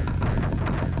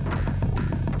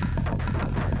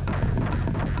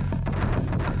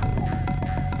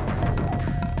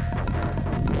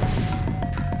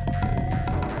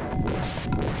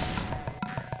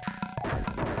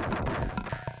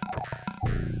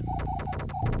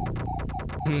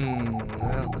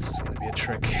 Well, this is gonna be a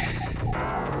trick.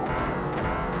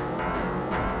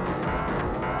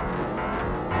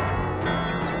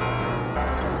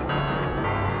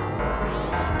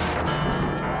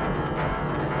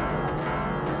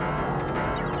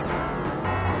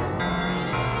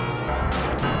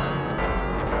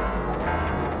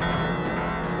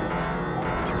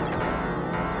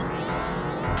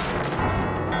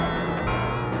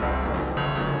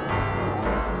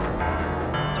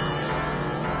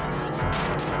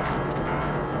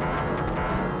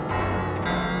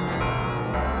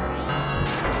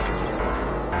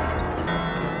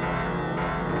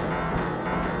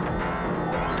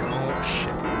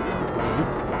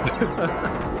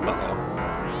 Uh-oh.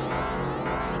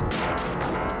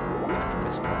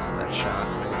 Missed most of that shot.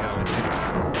 Way to go, dude.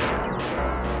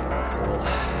 Cool.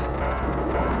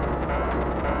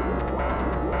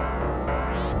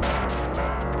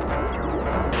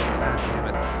 God damn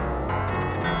it.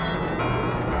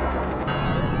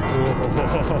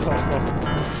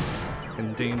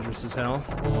 Fucking dangerous as hell.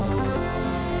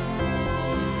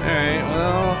 Alright,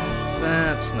 well,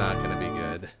 that's not gonna be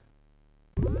good.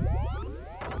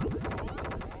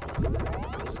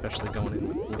 Especially going in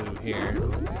with blue here.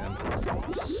 Man, that's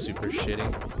super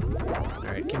shitty.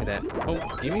 Alright, give me that. Oh,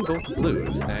 give me both the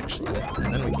blues, actually.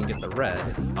 And then we can get the red.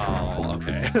 Oh,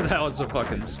 okay. That was a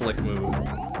fucking slick move.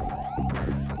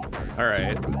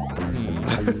 Alright.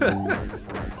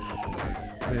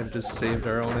 We have just saved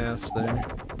our own ass there.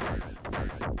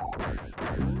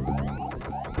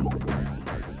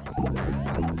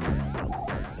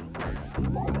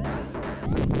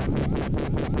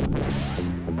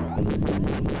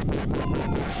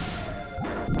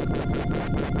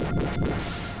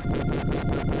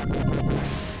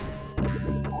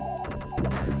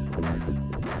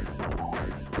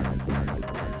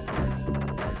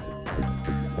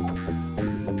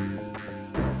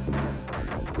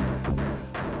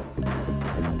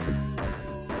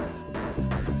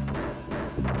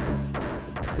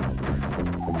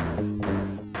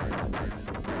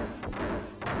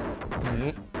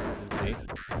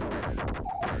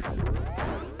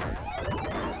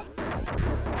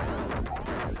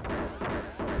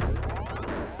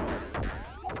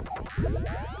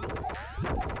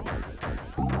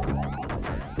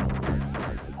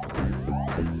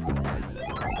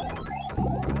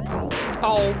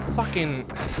 Oh, fucking...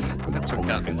 That's what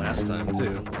got me last time,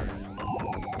 too.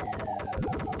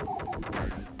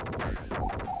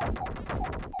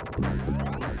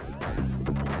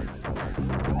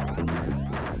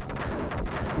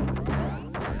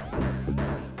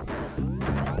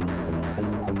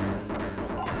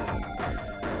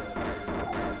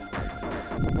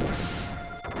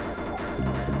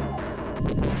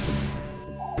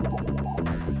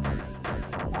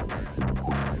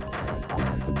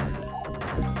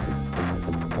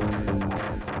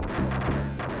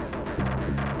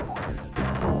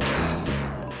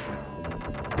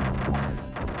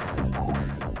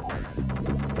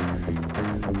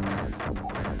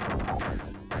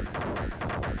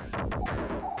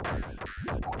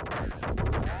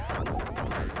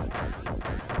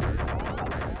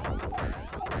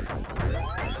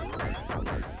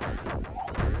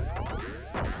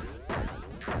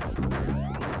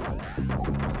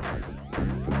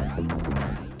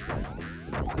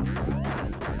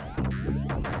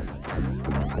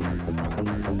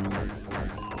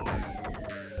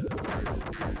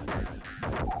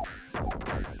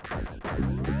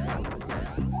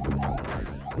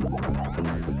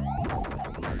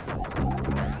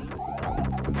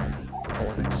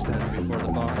 Extend before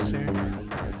the boss here.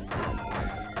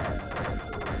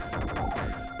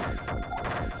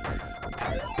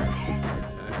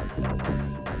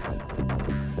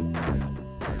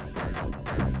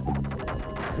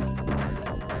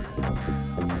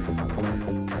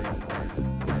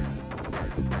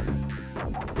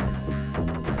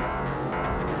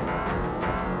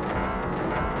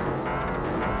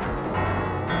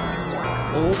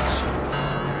 Oh, Jesus.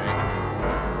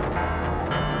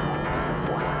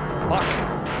 Fuck.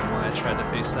 Why I tried to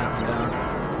face that one down.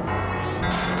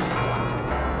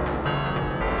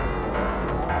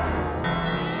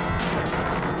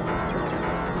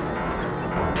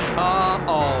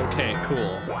 Oh, okay,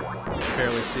 cool.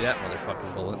 Barely see that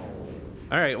motherfucking bullet.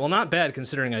 Alright, well not bad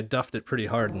considering I duffed it pretty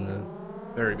hard in the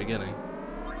very beginning.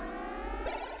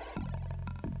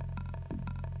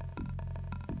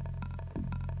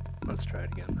 Let's try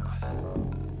it again.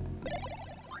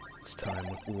 This time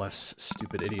with less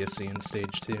stupid idiocy in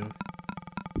stage 2.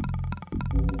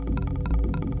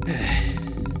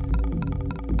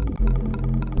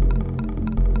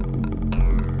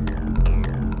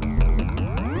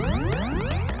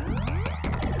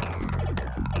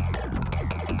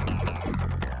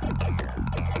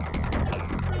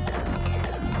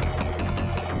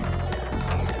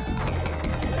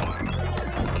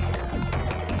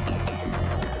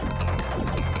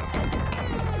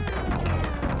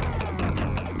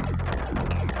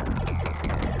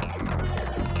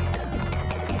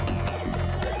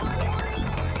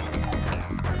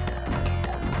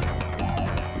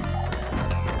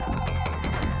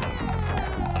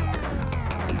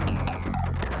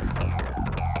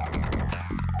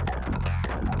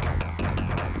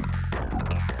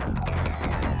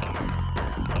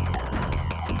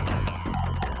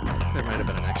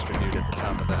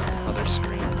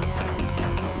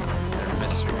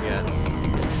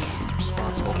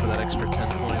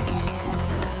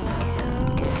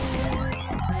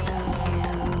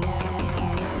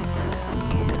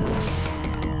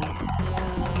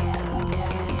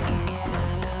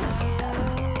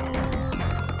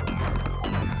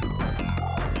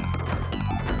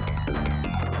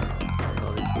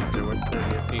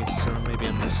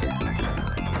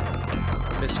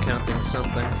 Miscounting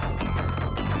something.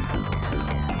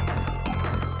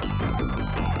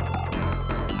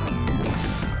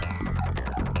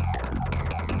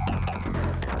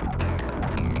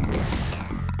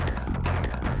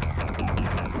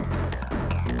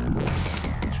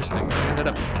 Interesting. I ended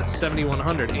up at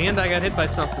 7,100, and I got hit by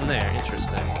something there.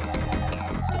 Interesting.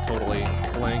 Must have totally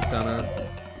blanked on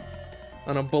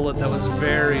a bullet that was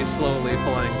very slowly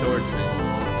flying towards me.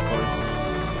 Of course.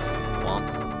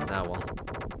 Womp. Ah, well.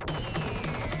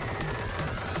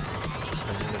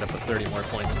 Interesting. I ended up with 30 more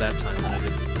points that time than I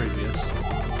did previous.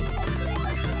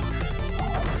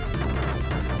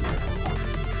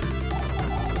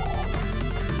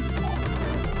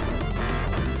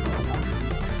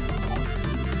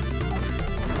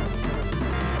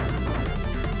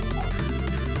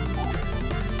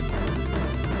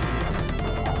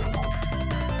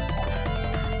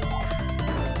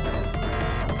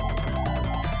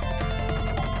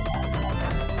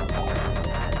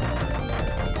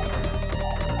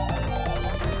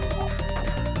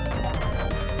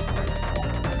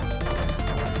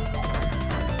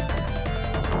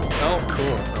 Oh,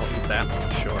 cool. I'll eat that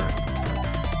one, sure.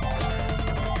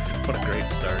 What a great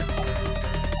start.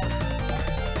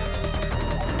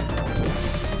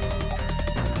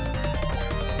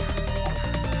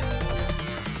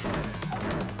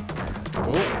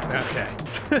 Oh, okay.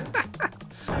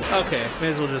 Okay, may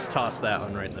as well just toss that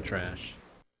one right in the trash.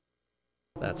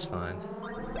 That's fine.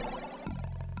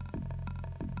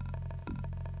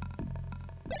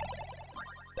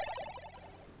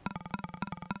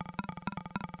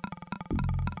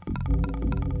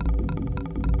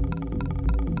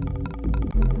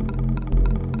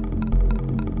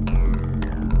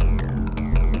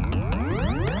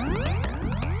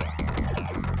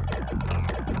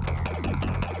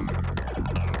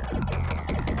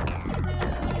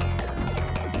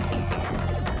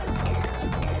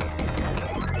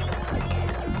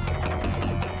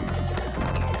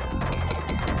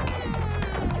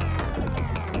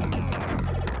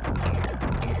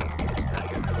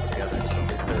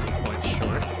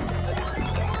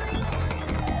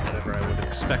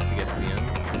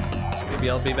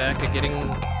 I'll be back at getting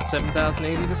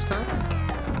 7,080 this time.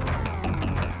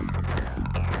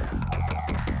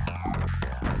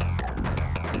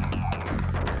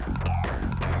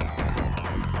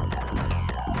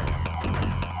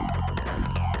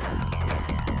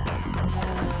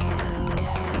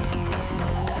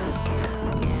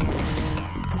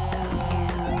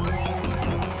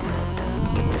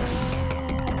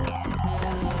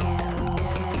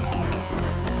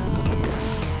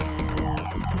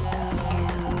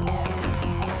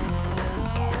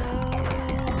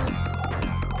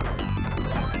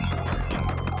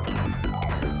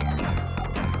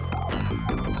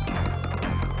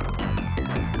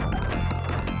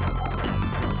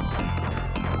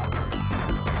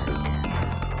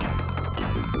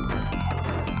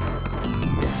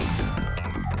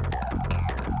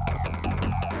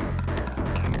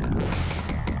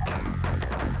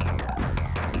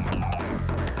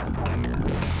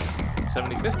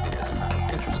 $70.50 this time.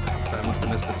 Interesting. So I must have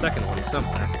missed a second one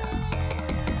somewhere.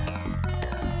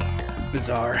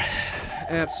 Bizarre.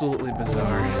 Absolutely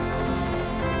bizarre.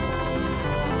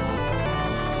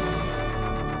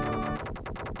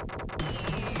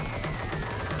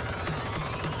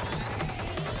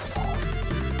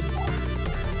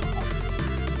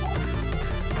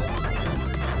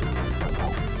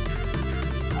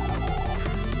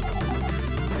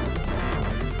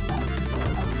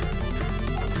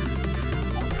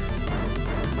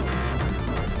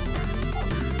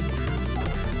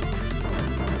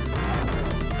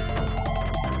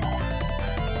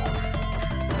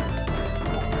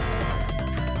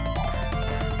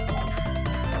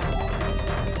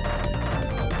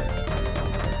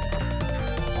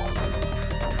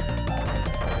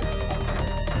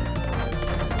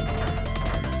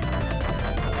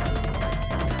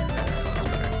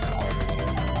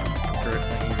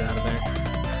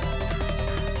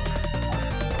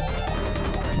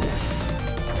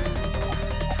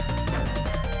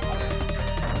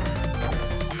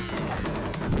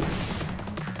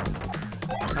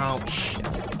 Oh, shit.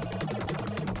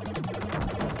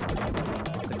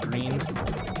 The green.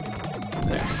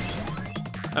 There.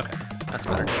 Okay, that's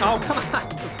better. Oh, come on,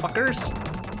 fuckers!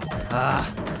 Ah,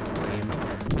 lame.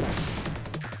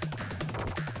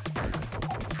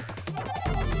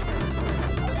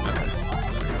 Okay, that's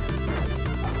better.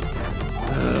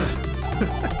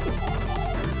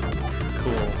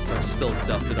 Cool, so I still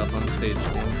duffed it up on stage 2.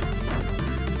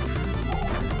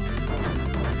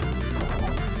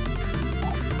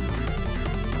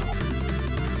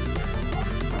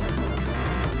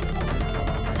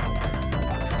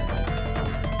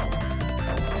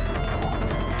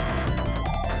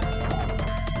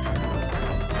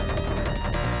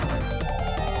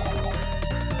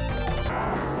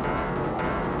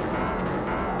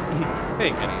 Hey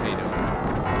Kenny, how you doing?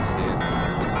 Let's see it.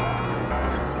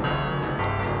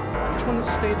 Which one is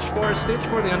stage 4? Is stage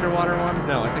 4 the underwater one?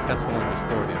 No, I think that's the one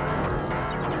before the underwater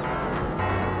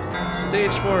one.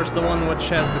 Stage 4 is the one which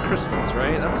has the crystals,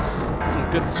 right? That's some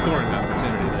good scoring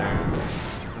opportunity there.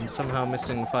 I'm somehow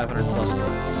missing 500 plus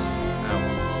points. Ow.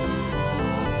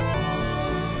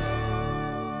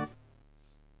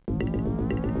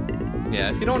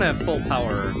 Yeah, if you don't have full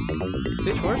power...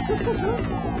 Stage 4 is crystals, really?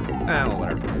 Ah, well,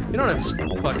 whatever. You don't have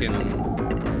fucking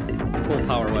full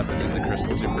power weapon in the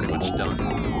crystals, you're pretty much done.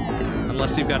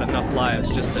 Unless you've got enough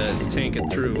lives just to tank it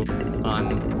through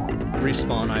on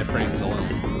respawn iframes alone.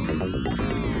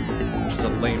 Which is a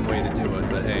lame way to do it,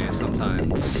 but hey,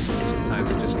 sometimes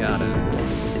you just gotta.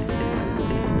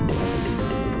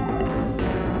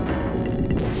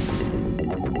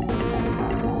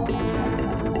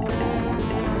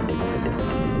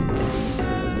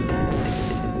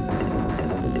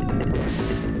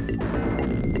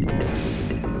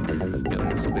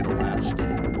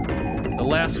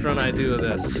 last run I do of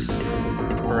this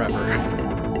forever.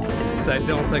 Because I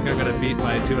don't think I'm gonna beat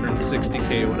my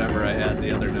 260k whatever I had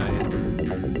the other night.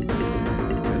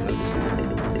 Goodness.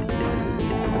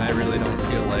 And I really don't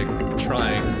feel like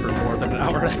trying for more than an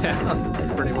hour and a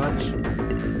half, pretty much.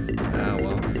 Ah,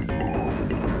 well.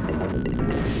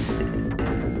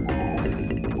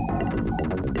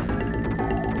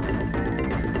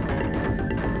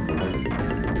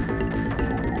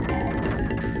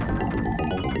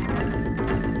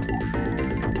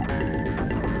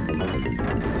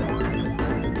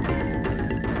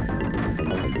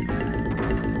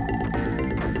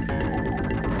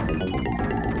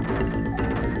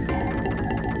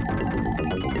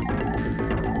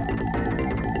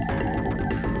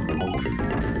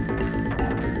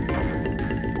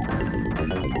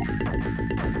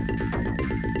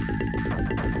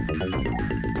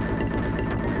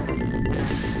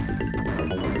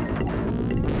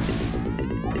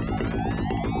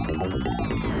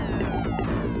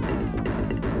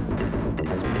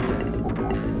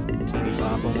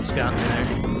 Almost got me there.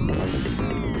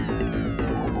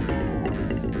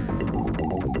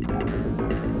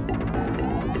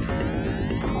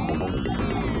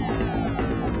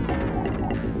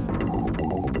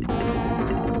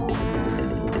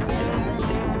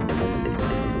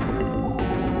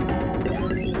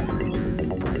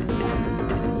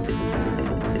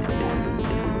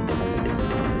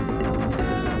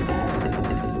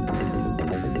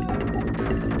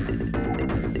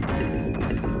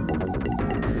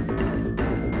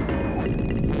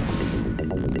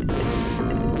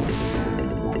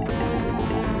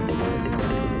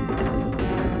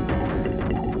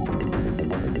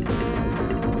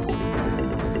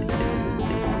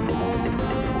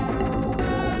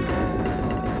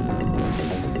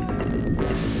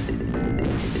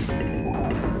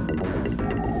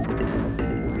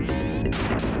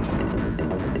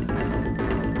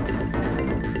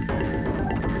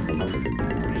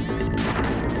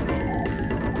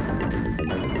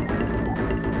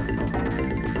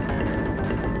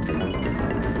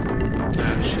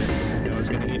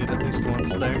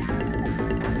 There.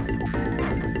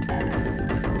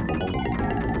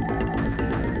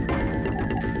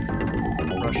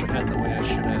 Rush ahead the way I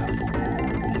should have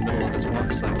in the middle of his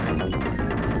walk cycle.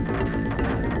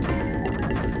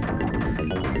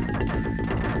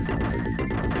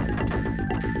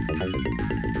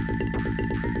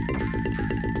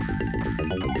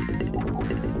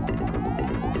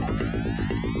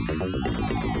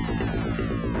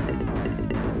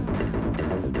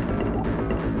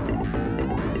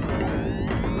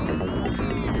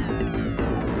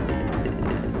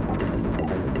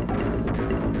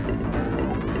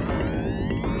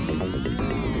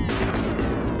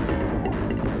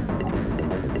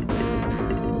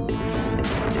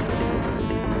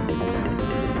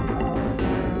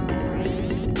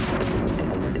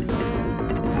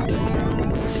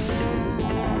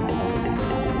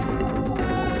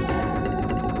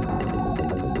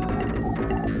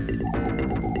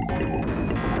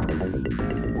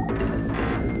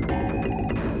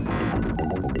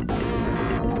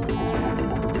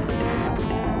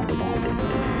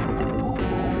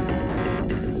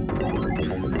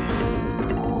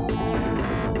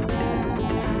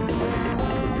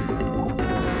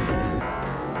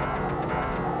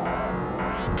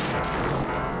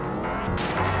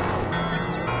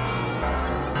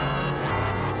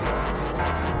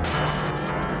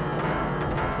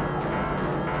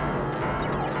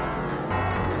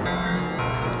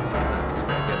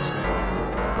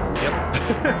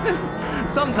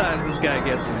 Sometimes this guy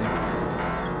gets me.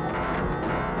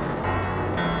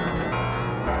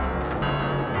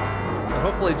 But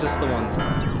hopefully just the one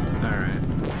time. Alright,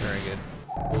 very good.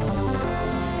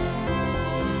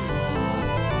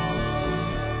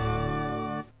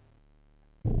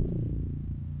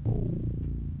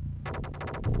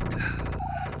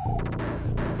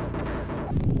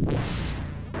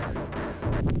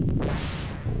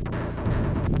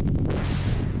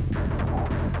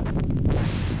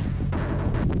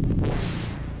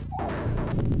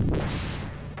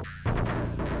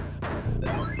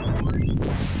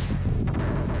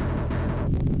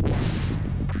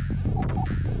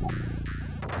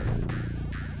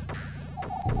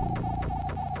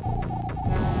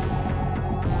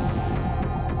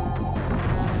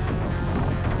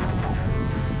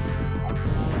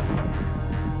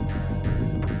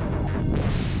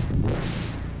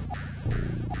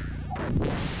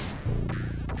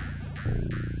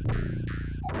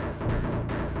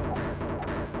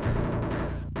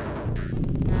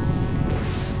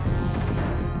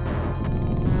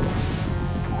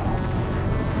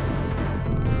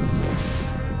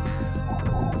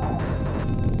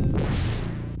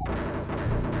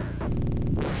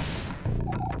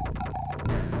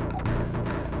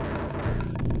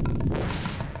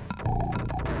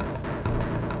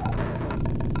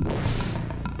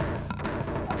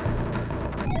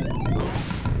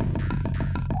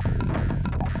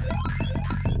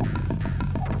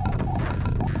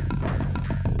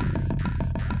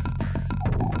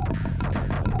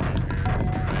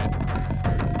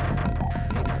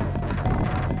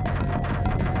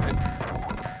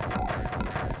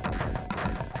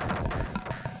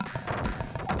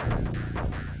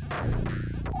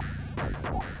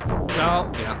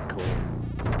 So, yeah, cool.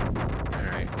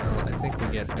 Alright, well, I think we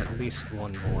get at least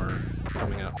one more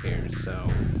coming up here, so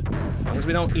as long as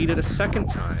we don't eat it a second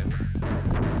time.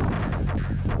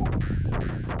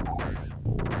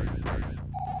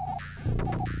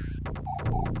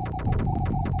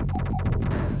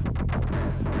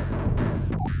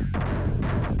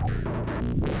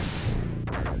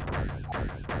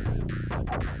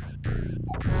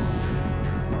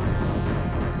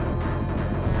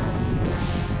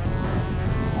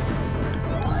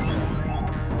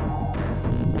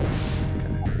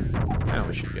 Now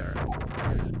we should be alright.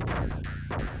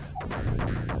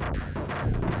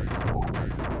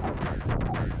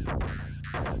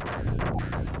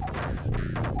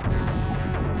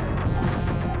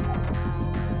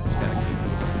 Just gotta keep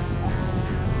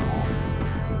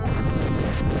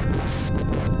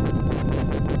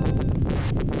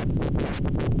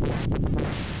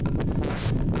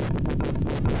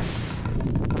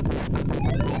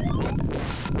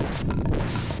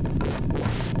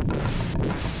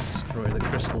destroy the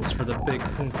crystals for the big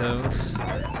puntos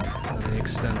on the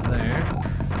extent there.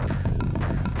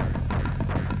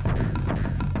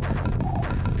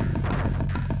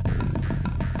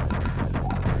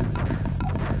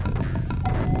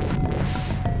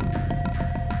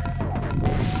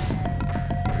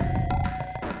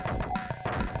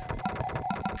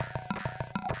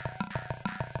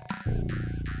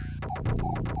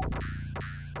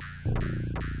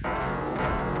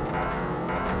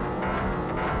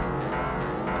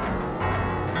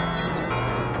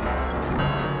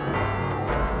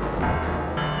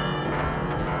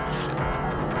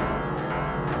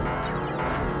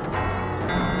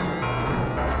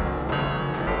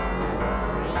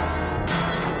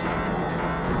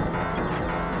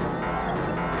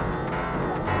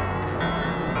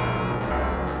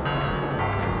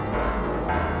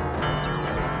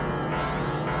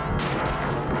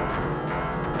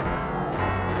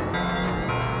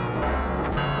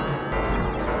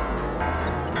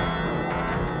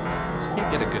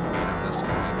 Get a good beat on this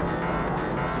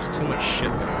guy. Just too much shit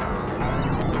going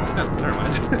on. Oh, never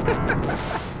mind.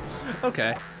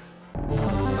 Okay.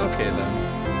 Okay then.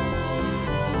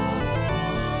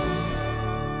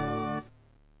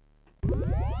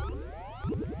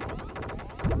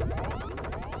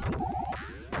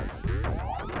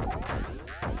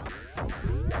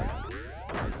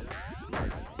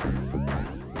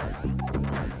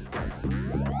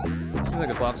 Seems like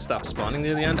the blobs stopped spawning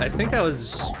near the end. I think I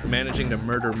was managing to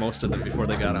murder most of them before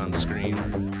they got on screen,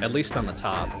 at least on the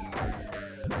top.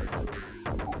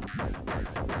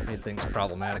 Made things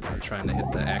problematic when trying to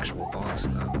hit the actual boss,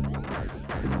 though.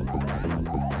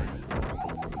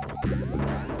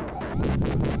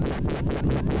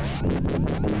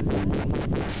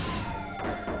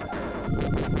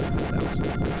 That was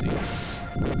ridiculous.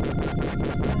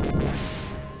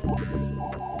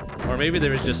 Or maybe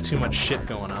there was just too much shit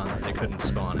going on that they couldn't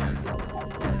spawn in.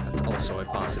 That's also a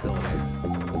possibility.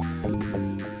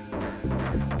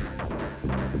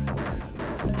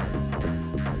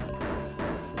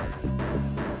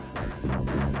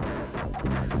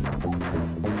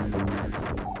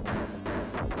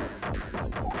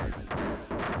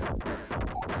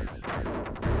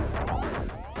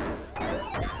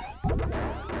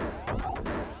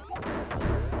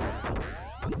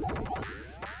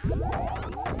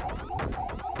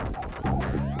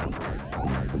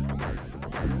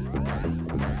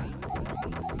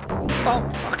 Oh,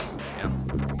 fuck. Yeah.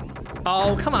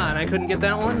 Oh, come on, I couldn't get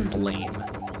that one? Lame.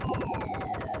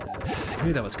 I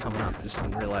knew that was coming up, I just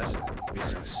didn't realize it would be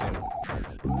so soon.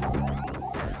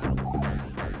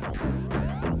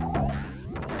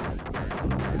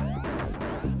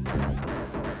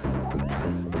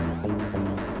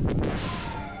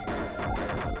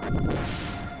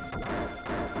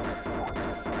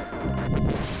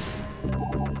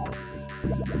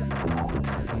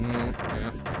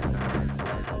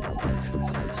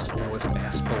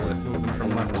 Ass bullet moving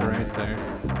from left to right there.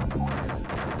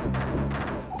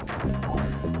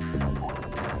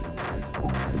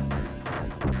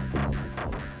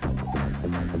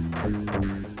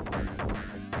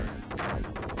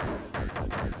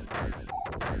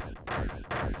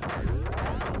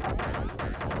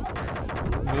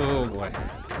 Oh boy.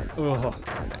 Oh,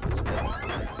 thanks.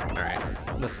 Alright,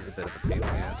 this is a bit of a pain in the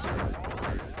ass.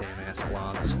 Damn ass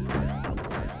blobs.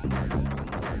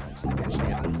 This thing actually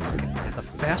had the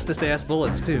fastest ass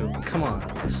bullets too. Come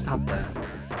on, stop that.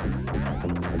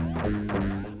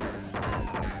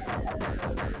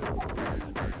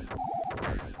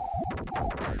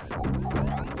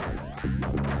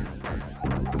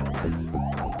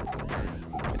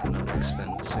 Another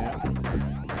extend soon.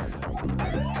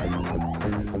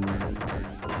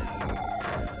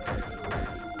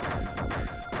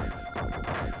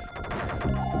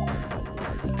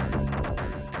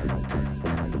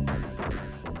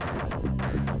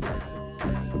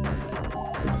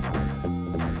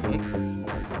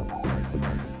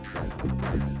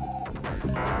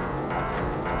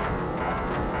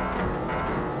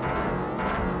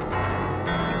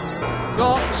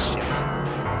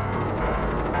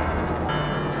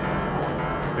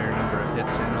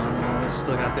 say normal. We've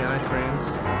still got the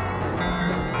iframes.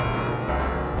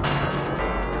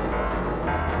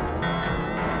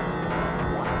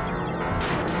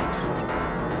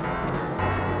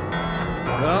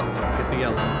 Well, don't get the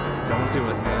yellow. Don't do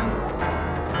it, man.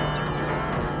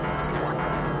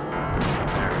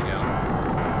 There we go.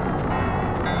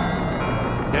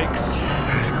 Yikes.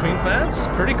 Queen Clad's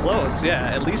pretty close, yeah,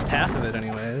 at least half of it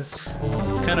anyways.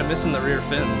 It's kind of missing the rear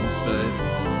fins, but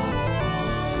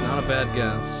it's not a bad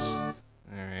guess.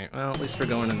 Alright, well, at least we're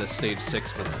going into stage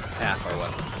 6 with half our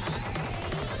weapons.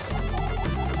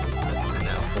 And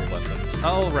now full weapons.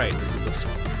 Oh, right, this is this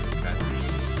one. Okay.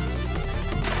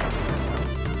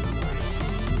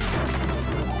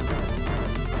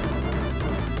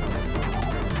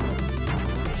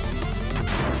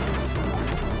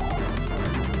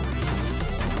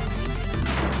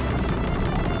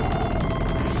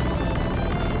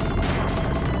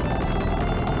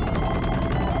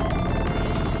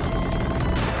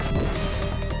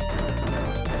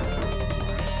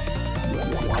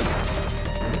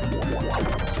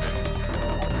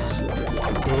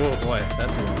 Oh boy,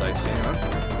 that's a little dicey, huh?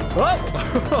 Oh!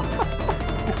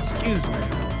 Excuse me.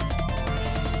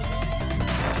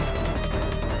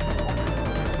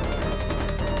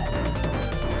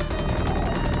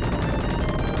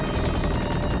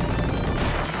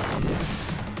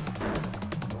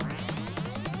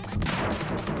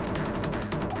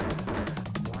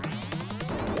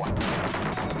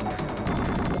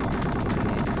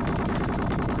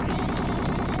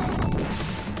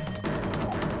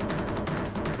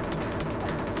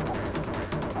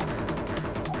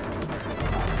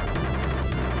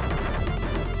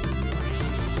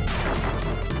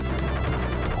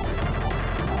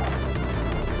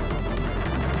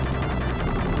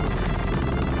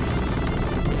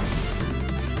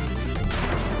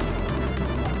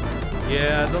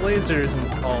 Yeah, the laser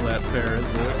isn't all that fair,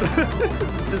 is it?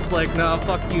 It's just like, nah,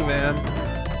 fuck you, man.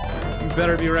 You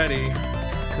better be ready,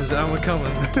 because I'm a-coming.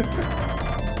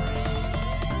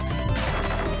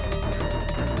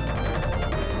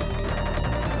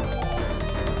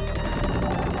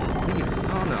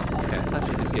 Oh no, okay, I thought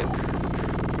you did get...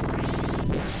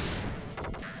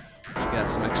 She got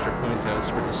some extra pointos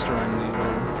for destroying the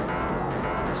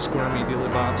little squirmy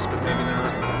dealy-bops, but maybe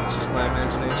not. It's just my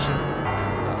imagination.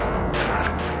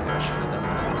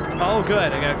 Oh,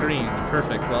 good, I got green.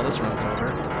 Perfect. Well, this run's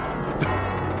over.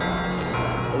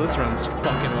 Well, this run's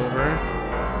fucking over.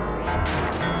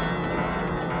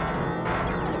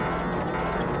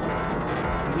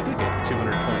 You do get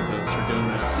 200 pointos for doing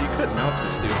that, so you could melt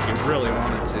this dude if you really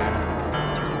wanted to.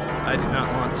 I do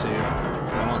not want to.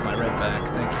 I want my red back,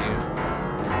 thank you.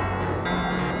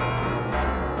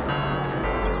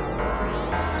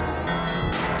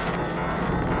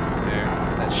 There,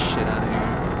 get that shit out of here.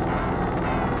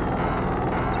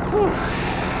 Whew.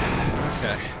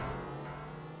 Okay.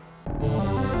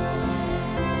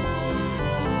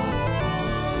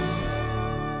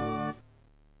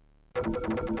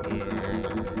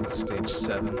 Stage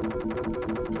 7.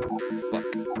 Fuck.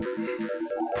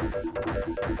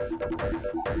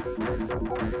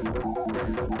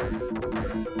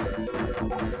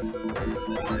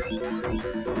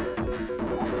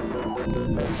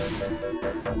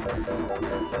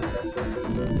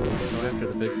 Go after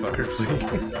the big fucker,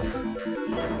 please.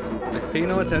 Like, pay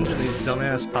no attention to these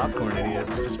dumbass popcorn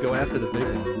idiots. Just go after the big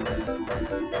one.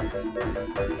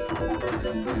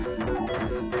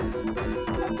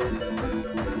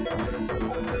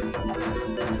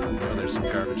 Oh, there's some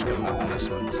garbage coming up in this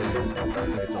one, too. I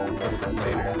think it's a little bit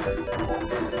later.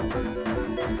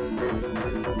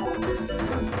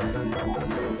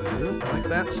 Ooh, like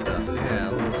that stuff. Yeah,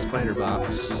 little spider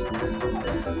bops.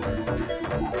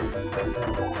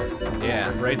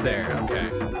 Yeah, right there. Okay.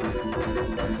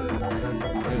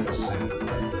 Ooh, soon.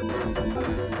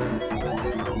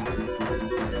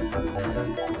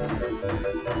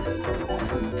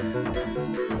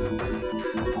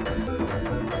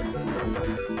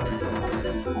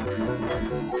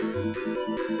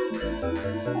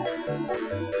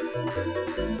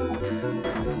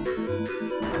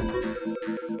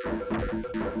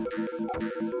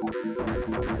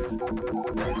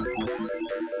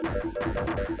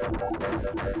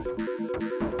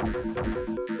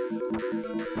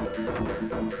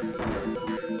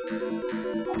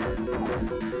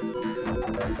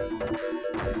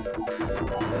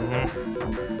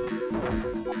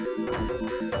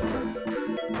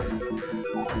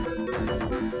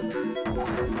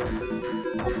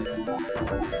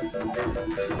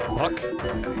 Fuck.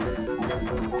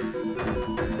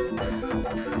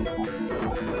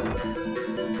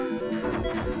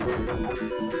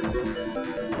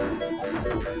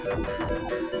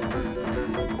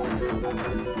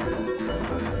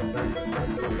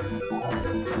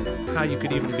 How you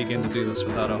could even begin to do this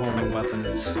without a homing weapon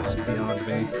is just beyond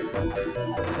me.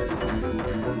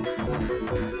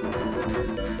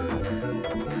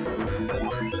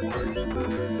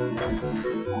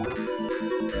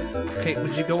 Okay,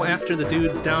 would you go after the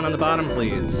dudes down on the bottom,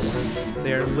 please?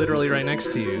 They're literally right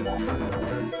next to you.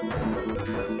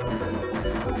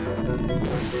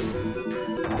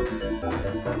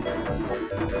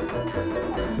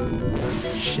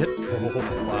 Shit. Oh,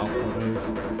 wow, move.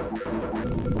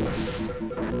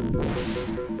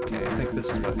 Okay, I think this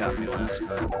is what got me last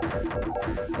time.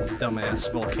 These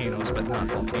dumbass volcanoes, but not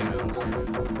volcanoes.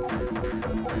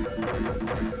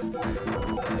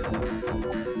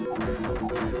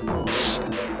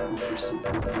 Shit.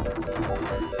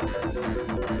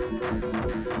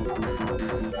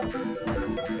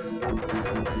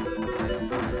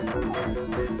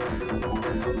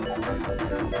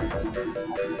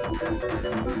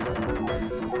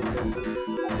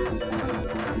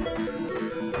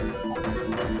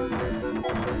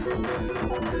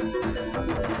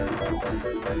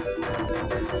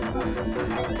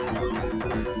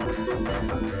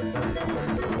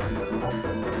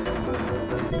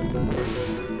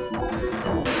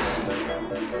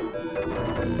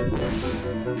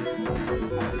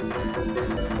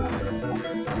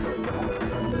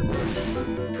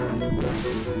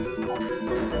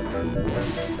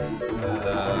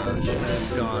 Should I have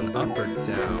gone up or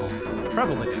down?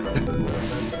 Probably down.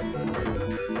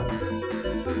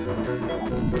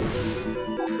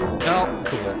 Oh,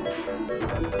 cool.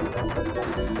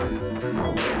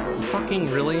 Fucking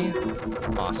really?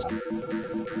 Awesome.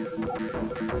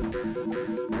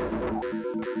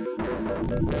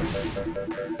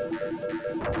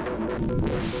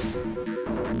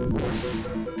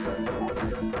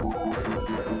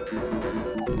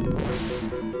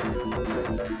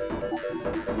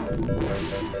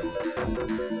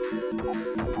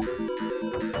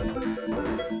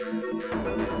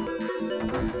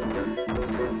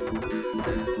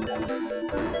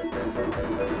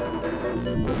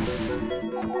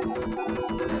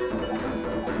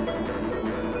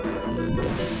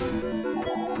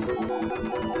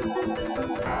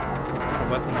 Not a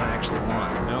weapon I actually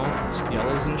want, you know? Just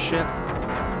yellows and shit.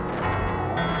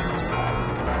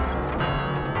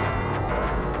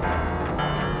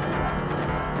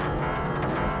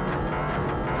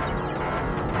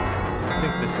 I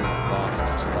think this is the boss, it's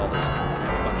just all this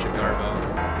bunch of garbo.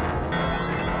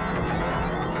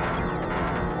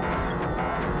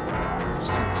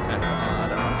 Seems kind of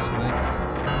odd, honestly.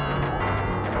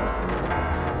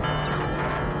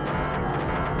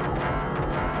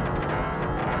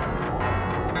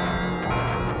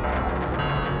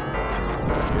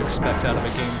 Expect out of a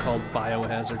game called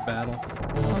Biohazard Battle.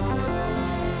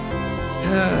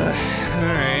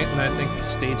 Alright, and I think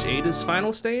stage 8 is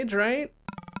final stage, right?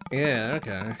 Yeah,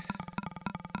 okay.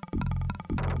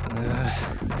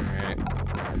 Alright.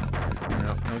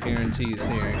 No guarantees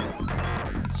here.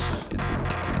 Shit.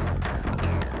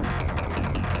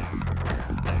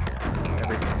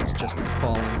 Everything is just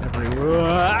falling everywhere.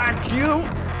 Ah, you!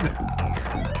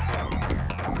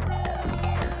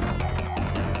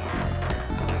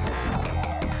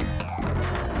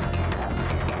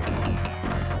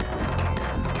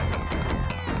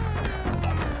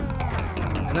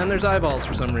 And then there's eyeballs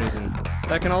for some reason.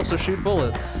 That can also shoot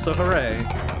bullets, so hooray.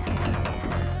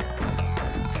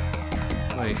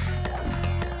 Wait.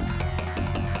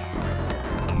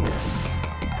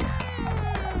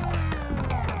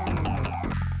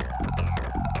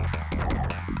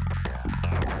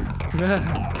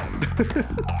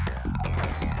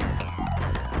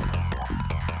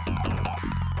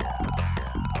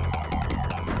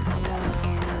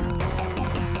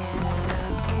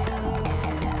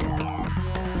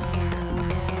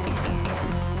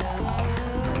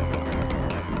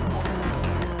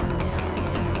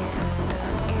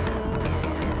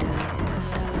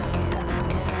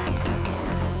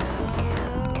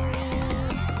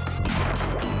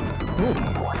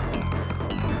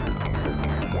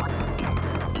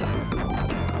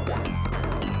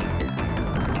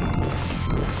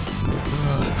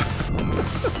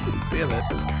 Damn it.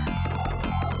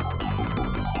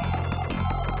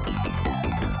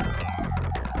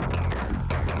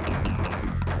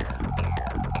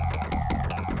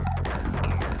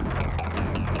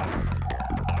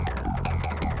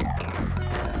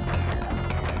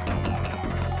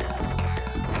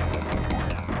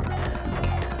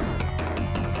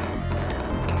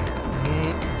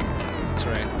 That's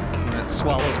right. So that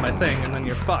swallows my thing, and then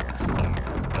you're fucked.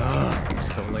 Ugh,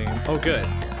 it's so lame. Oh, good.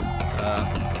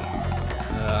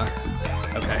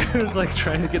 It was like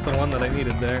trying to get the one that I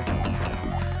needed there.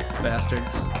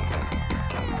 Bastards.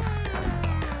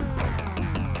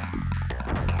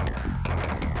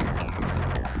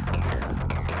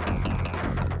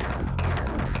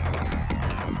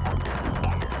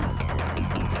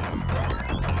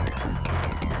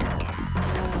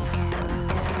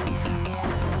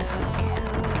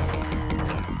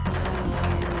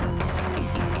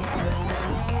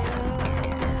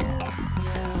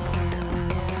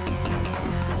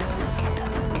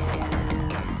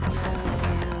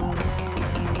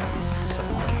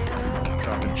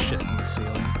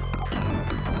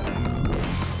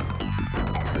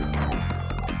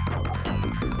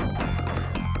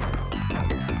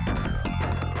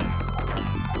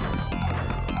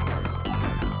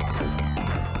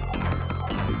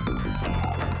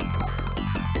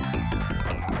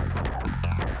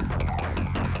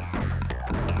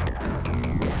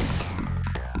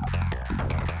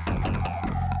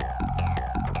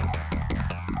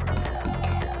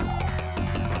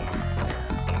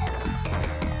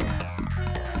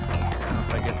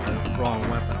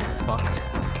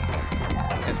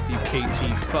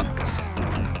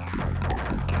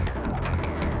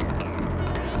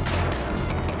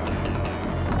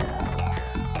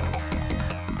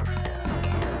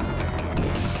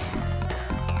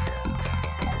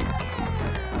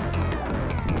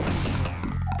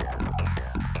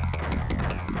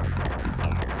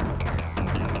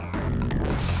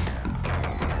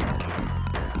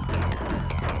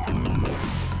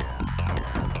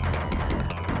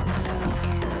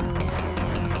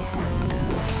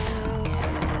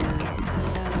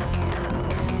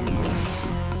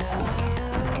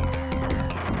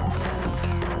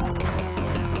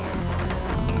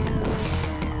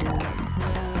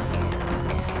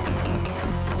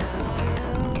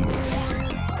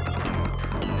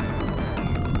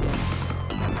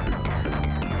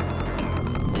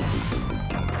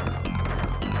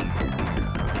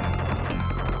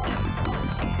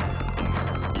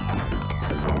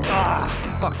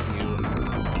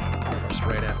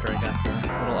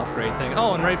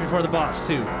 Oh, and right before the boss,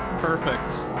 too.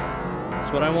 Perfect.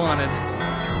 That's what I wanted.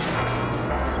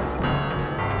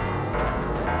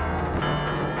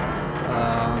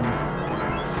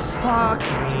 Fuck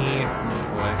me. Oh,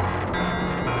 boy.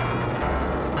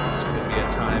 This could be a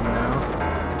time now.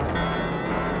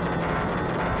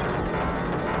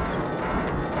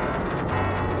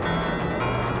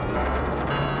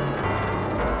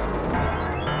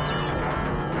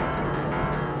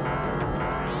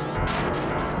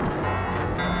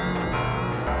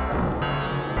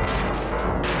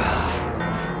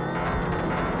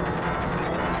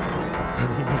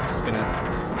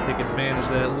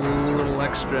 That little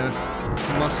extra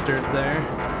mustard there.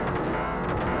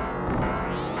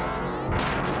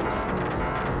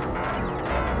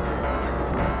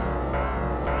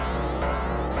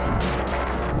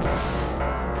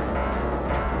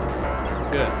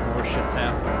 Good, more shit's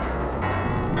happening.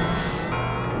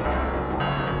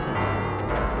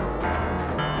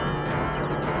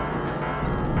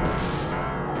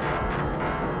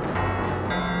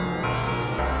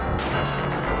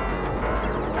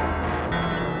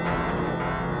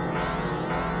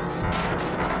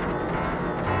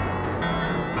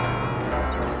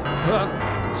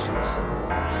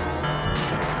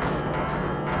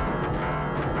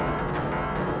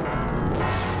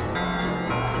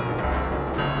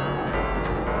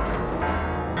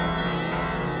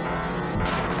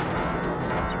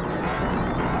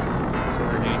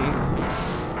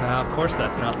 Of course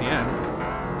that's not the end.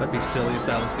 That'd be silly if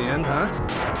that was the end, huh?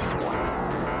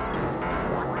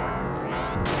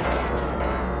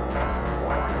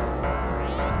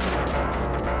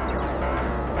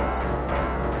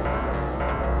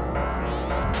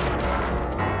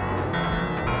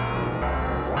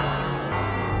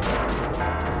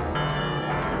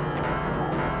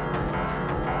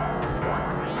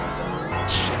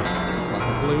 Shit. Want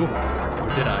the blue? Or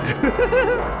did I?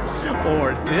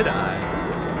 Or did I?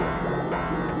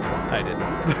 I didn't.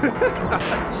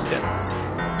 Shit.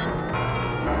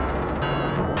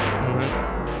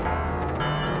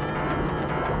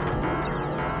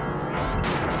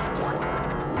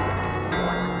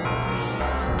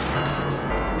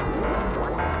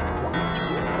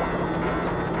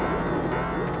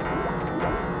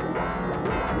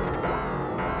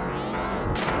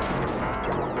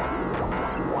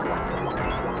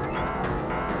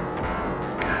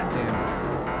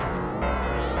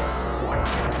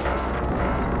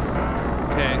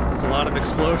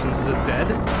 Explosions. Is it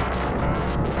dead?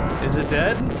 Is it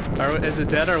dead? Is it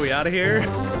dead? Are we out of here?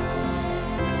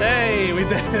 Hey, we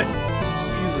did it.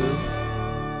 Jesus.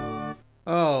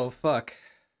 Oh, fuck.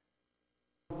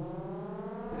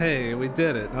 Hey, we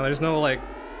did it. No, there's no, like,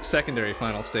 secondary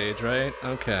final stage, right?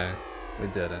 Okay, we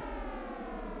did it.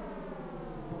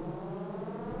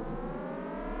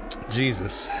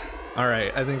 Jesus.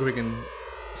 Alright, I think we can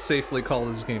safely call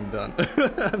this game done.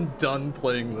 I'm done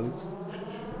playing this.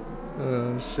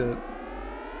 Oh, shit.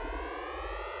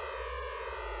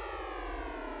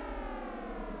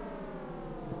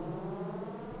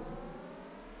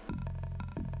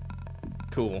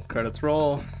 Cool. Credits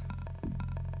roll.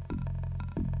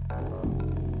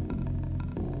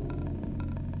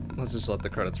 Let's just let the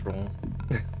credits roll.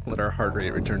 Let our heart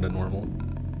rate return to normal.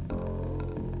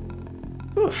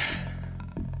 Whew.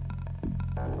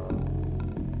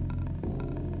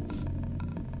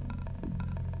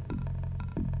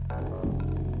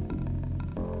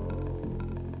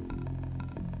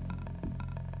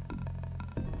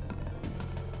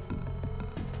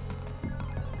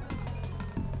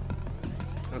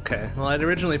 Okay, well, I'd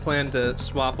originally planned to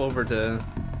swap over to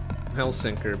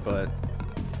Hellsinker, but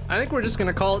I think we're just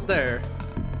gonna call it there.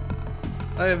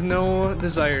 I have no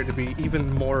desire to be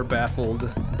even more baffled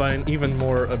by an even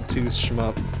more obtuse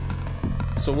shmup.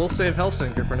 So we'll save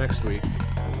Hellsinker for next week.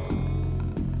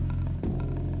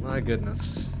 My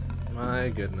goodness. My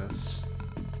goodness.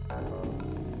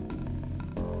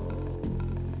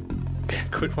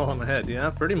 Quit while I'm ahead, yeah,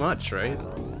 pretty much, right?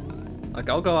 Like,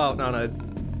 I'll go out on a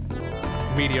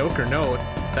mediocre note.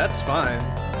 That's fine.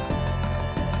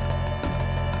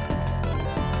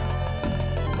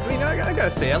 I mean, I gotta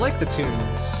say, I like the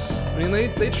tunes. I mean,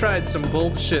 they tried some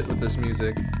bold shit with this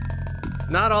music.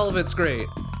 Not all of it's great,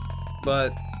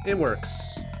 but it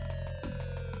works.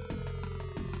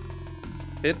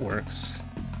 It works.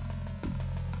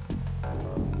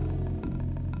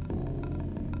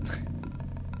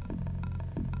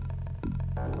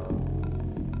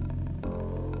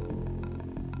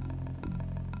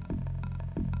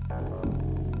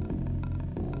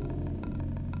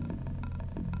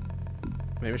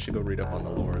 Maybe I should go read up on the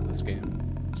lore of this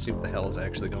game. See what the hell is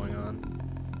actually going on.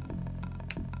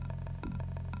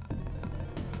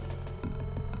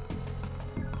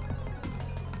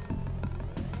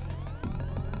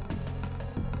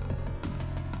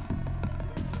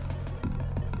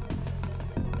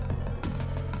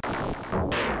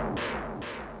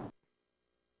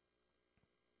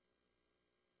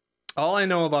 All I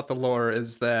know about the lore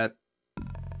is that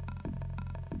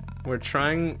we're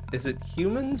trying... Is it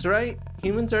humans, right?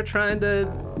 Humans are trying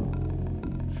to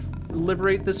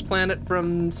liberate this planet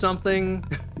from something,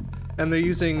 and they're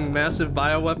using massive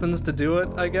bioweapons to do it,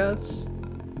 I guess?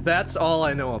 That's all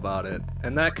I know about it,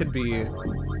 and that could be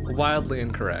wildly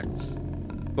incorrect.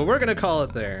 But we're gonna call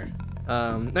it there.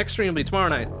 Next stream will be tomorrow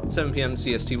night, 7 p.m.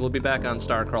 CST. We'll be back on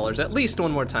Starcrawlers at least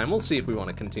one more time. We'll see if we want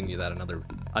to continue that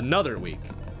another week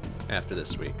after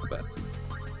this week, but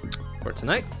for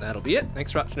tonight, that'll be it.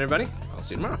 Thanks for watching, everybody. I'll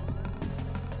see you tomorrow.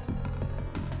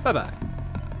 Bye-bye.